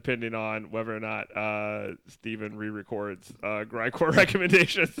grindcore, depending on whether or not Steven re-records grindcore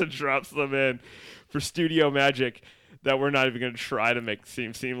recommendations and drops them in for studio magic that we're not even going to try to make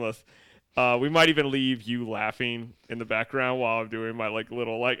seem seamless. We might even leave you laughing in the background while I'm doing my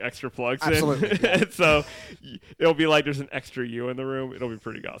little extra plugs. Absolutely. In. And so it'll be like there's an extra you in the room. It'll be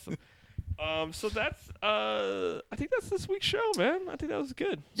pretty awesome. So that's I think that's this week's show, man. I think that was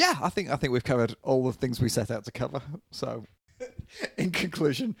good. Yeah, I think we've covered all the things we set out to cover. So, in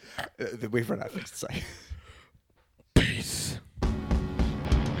conclusion, we've run out of things to say.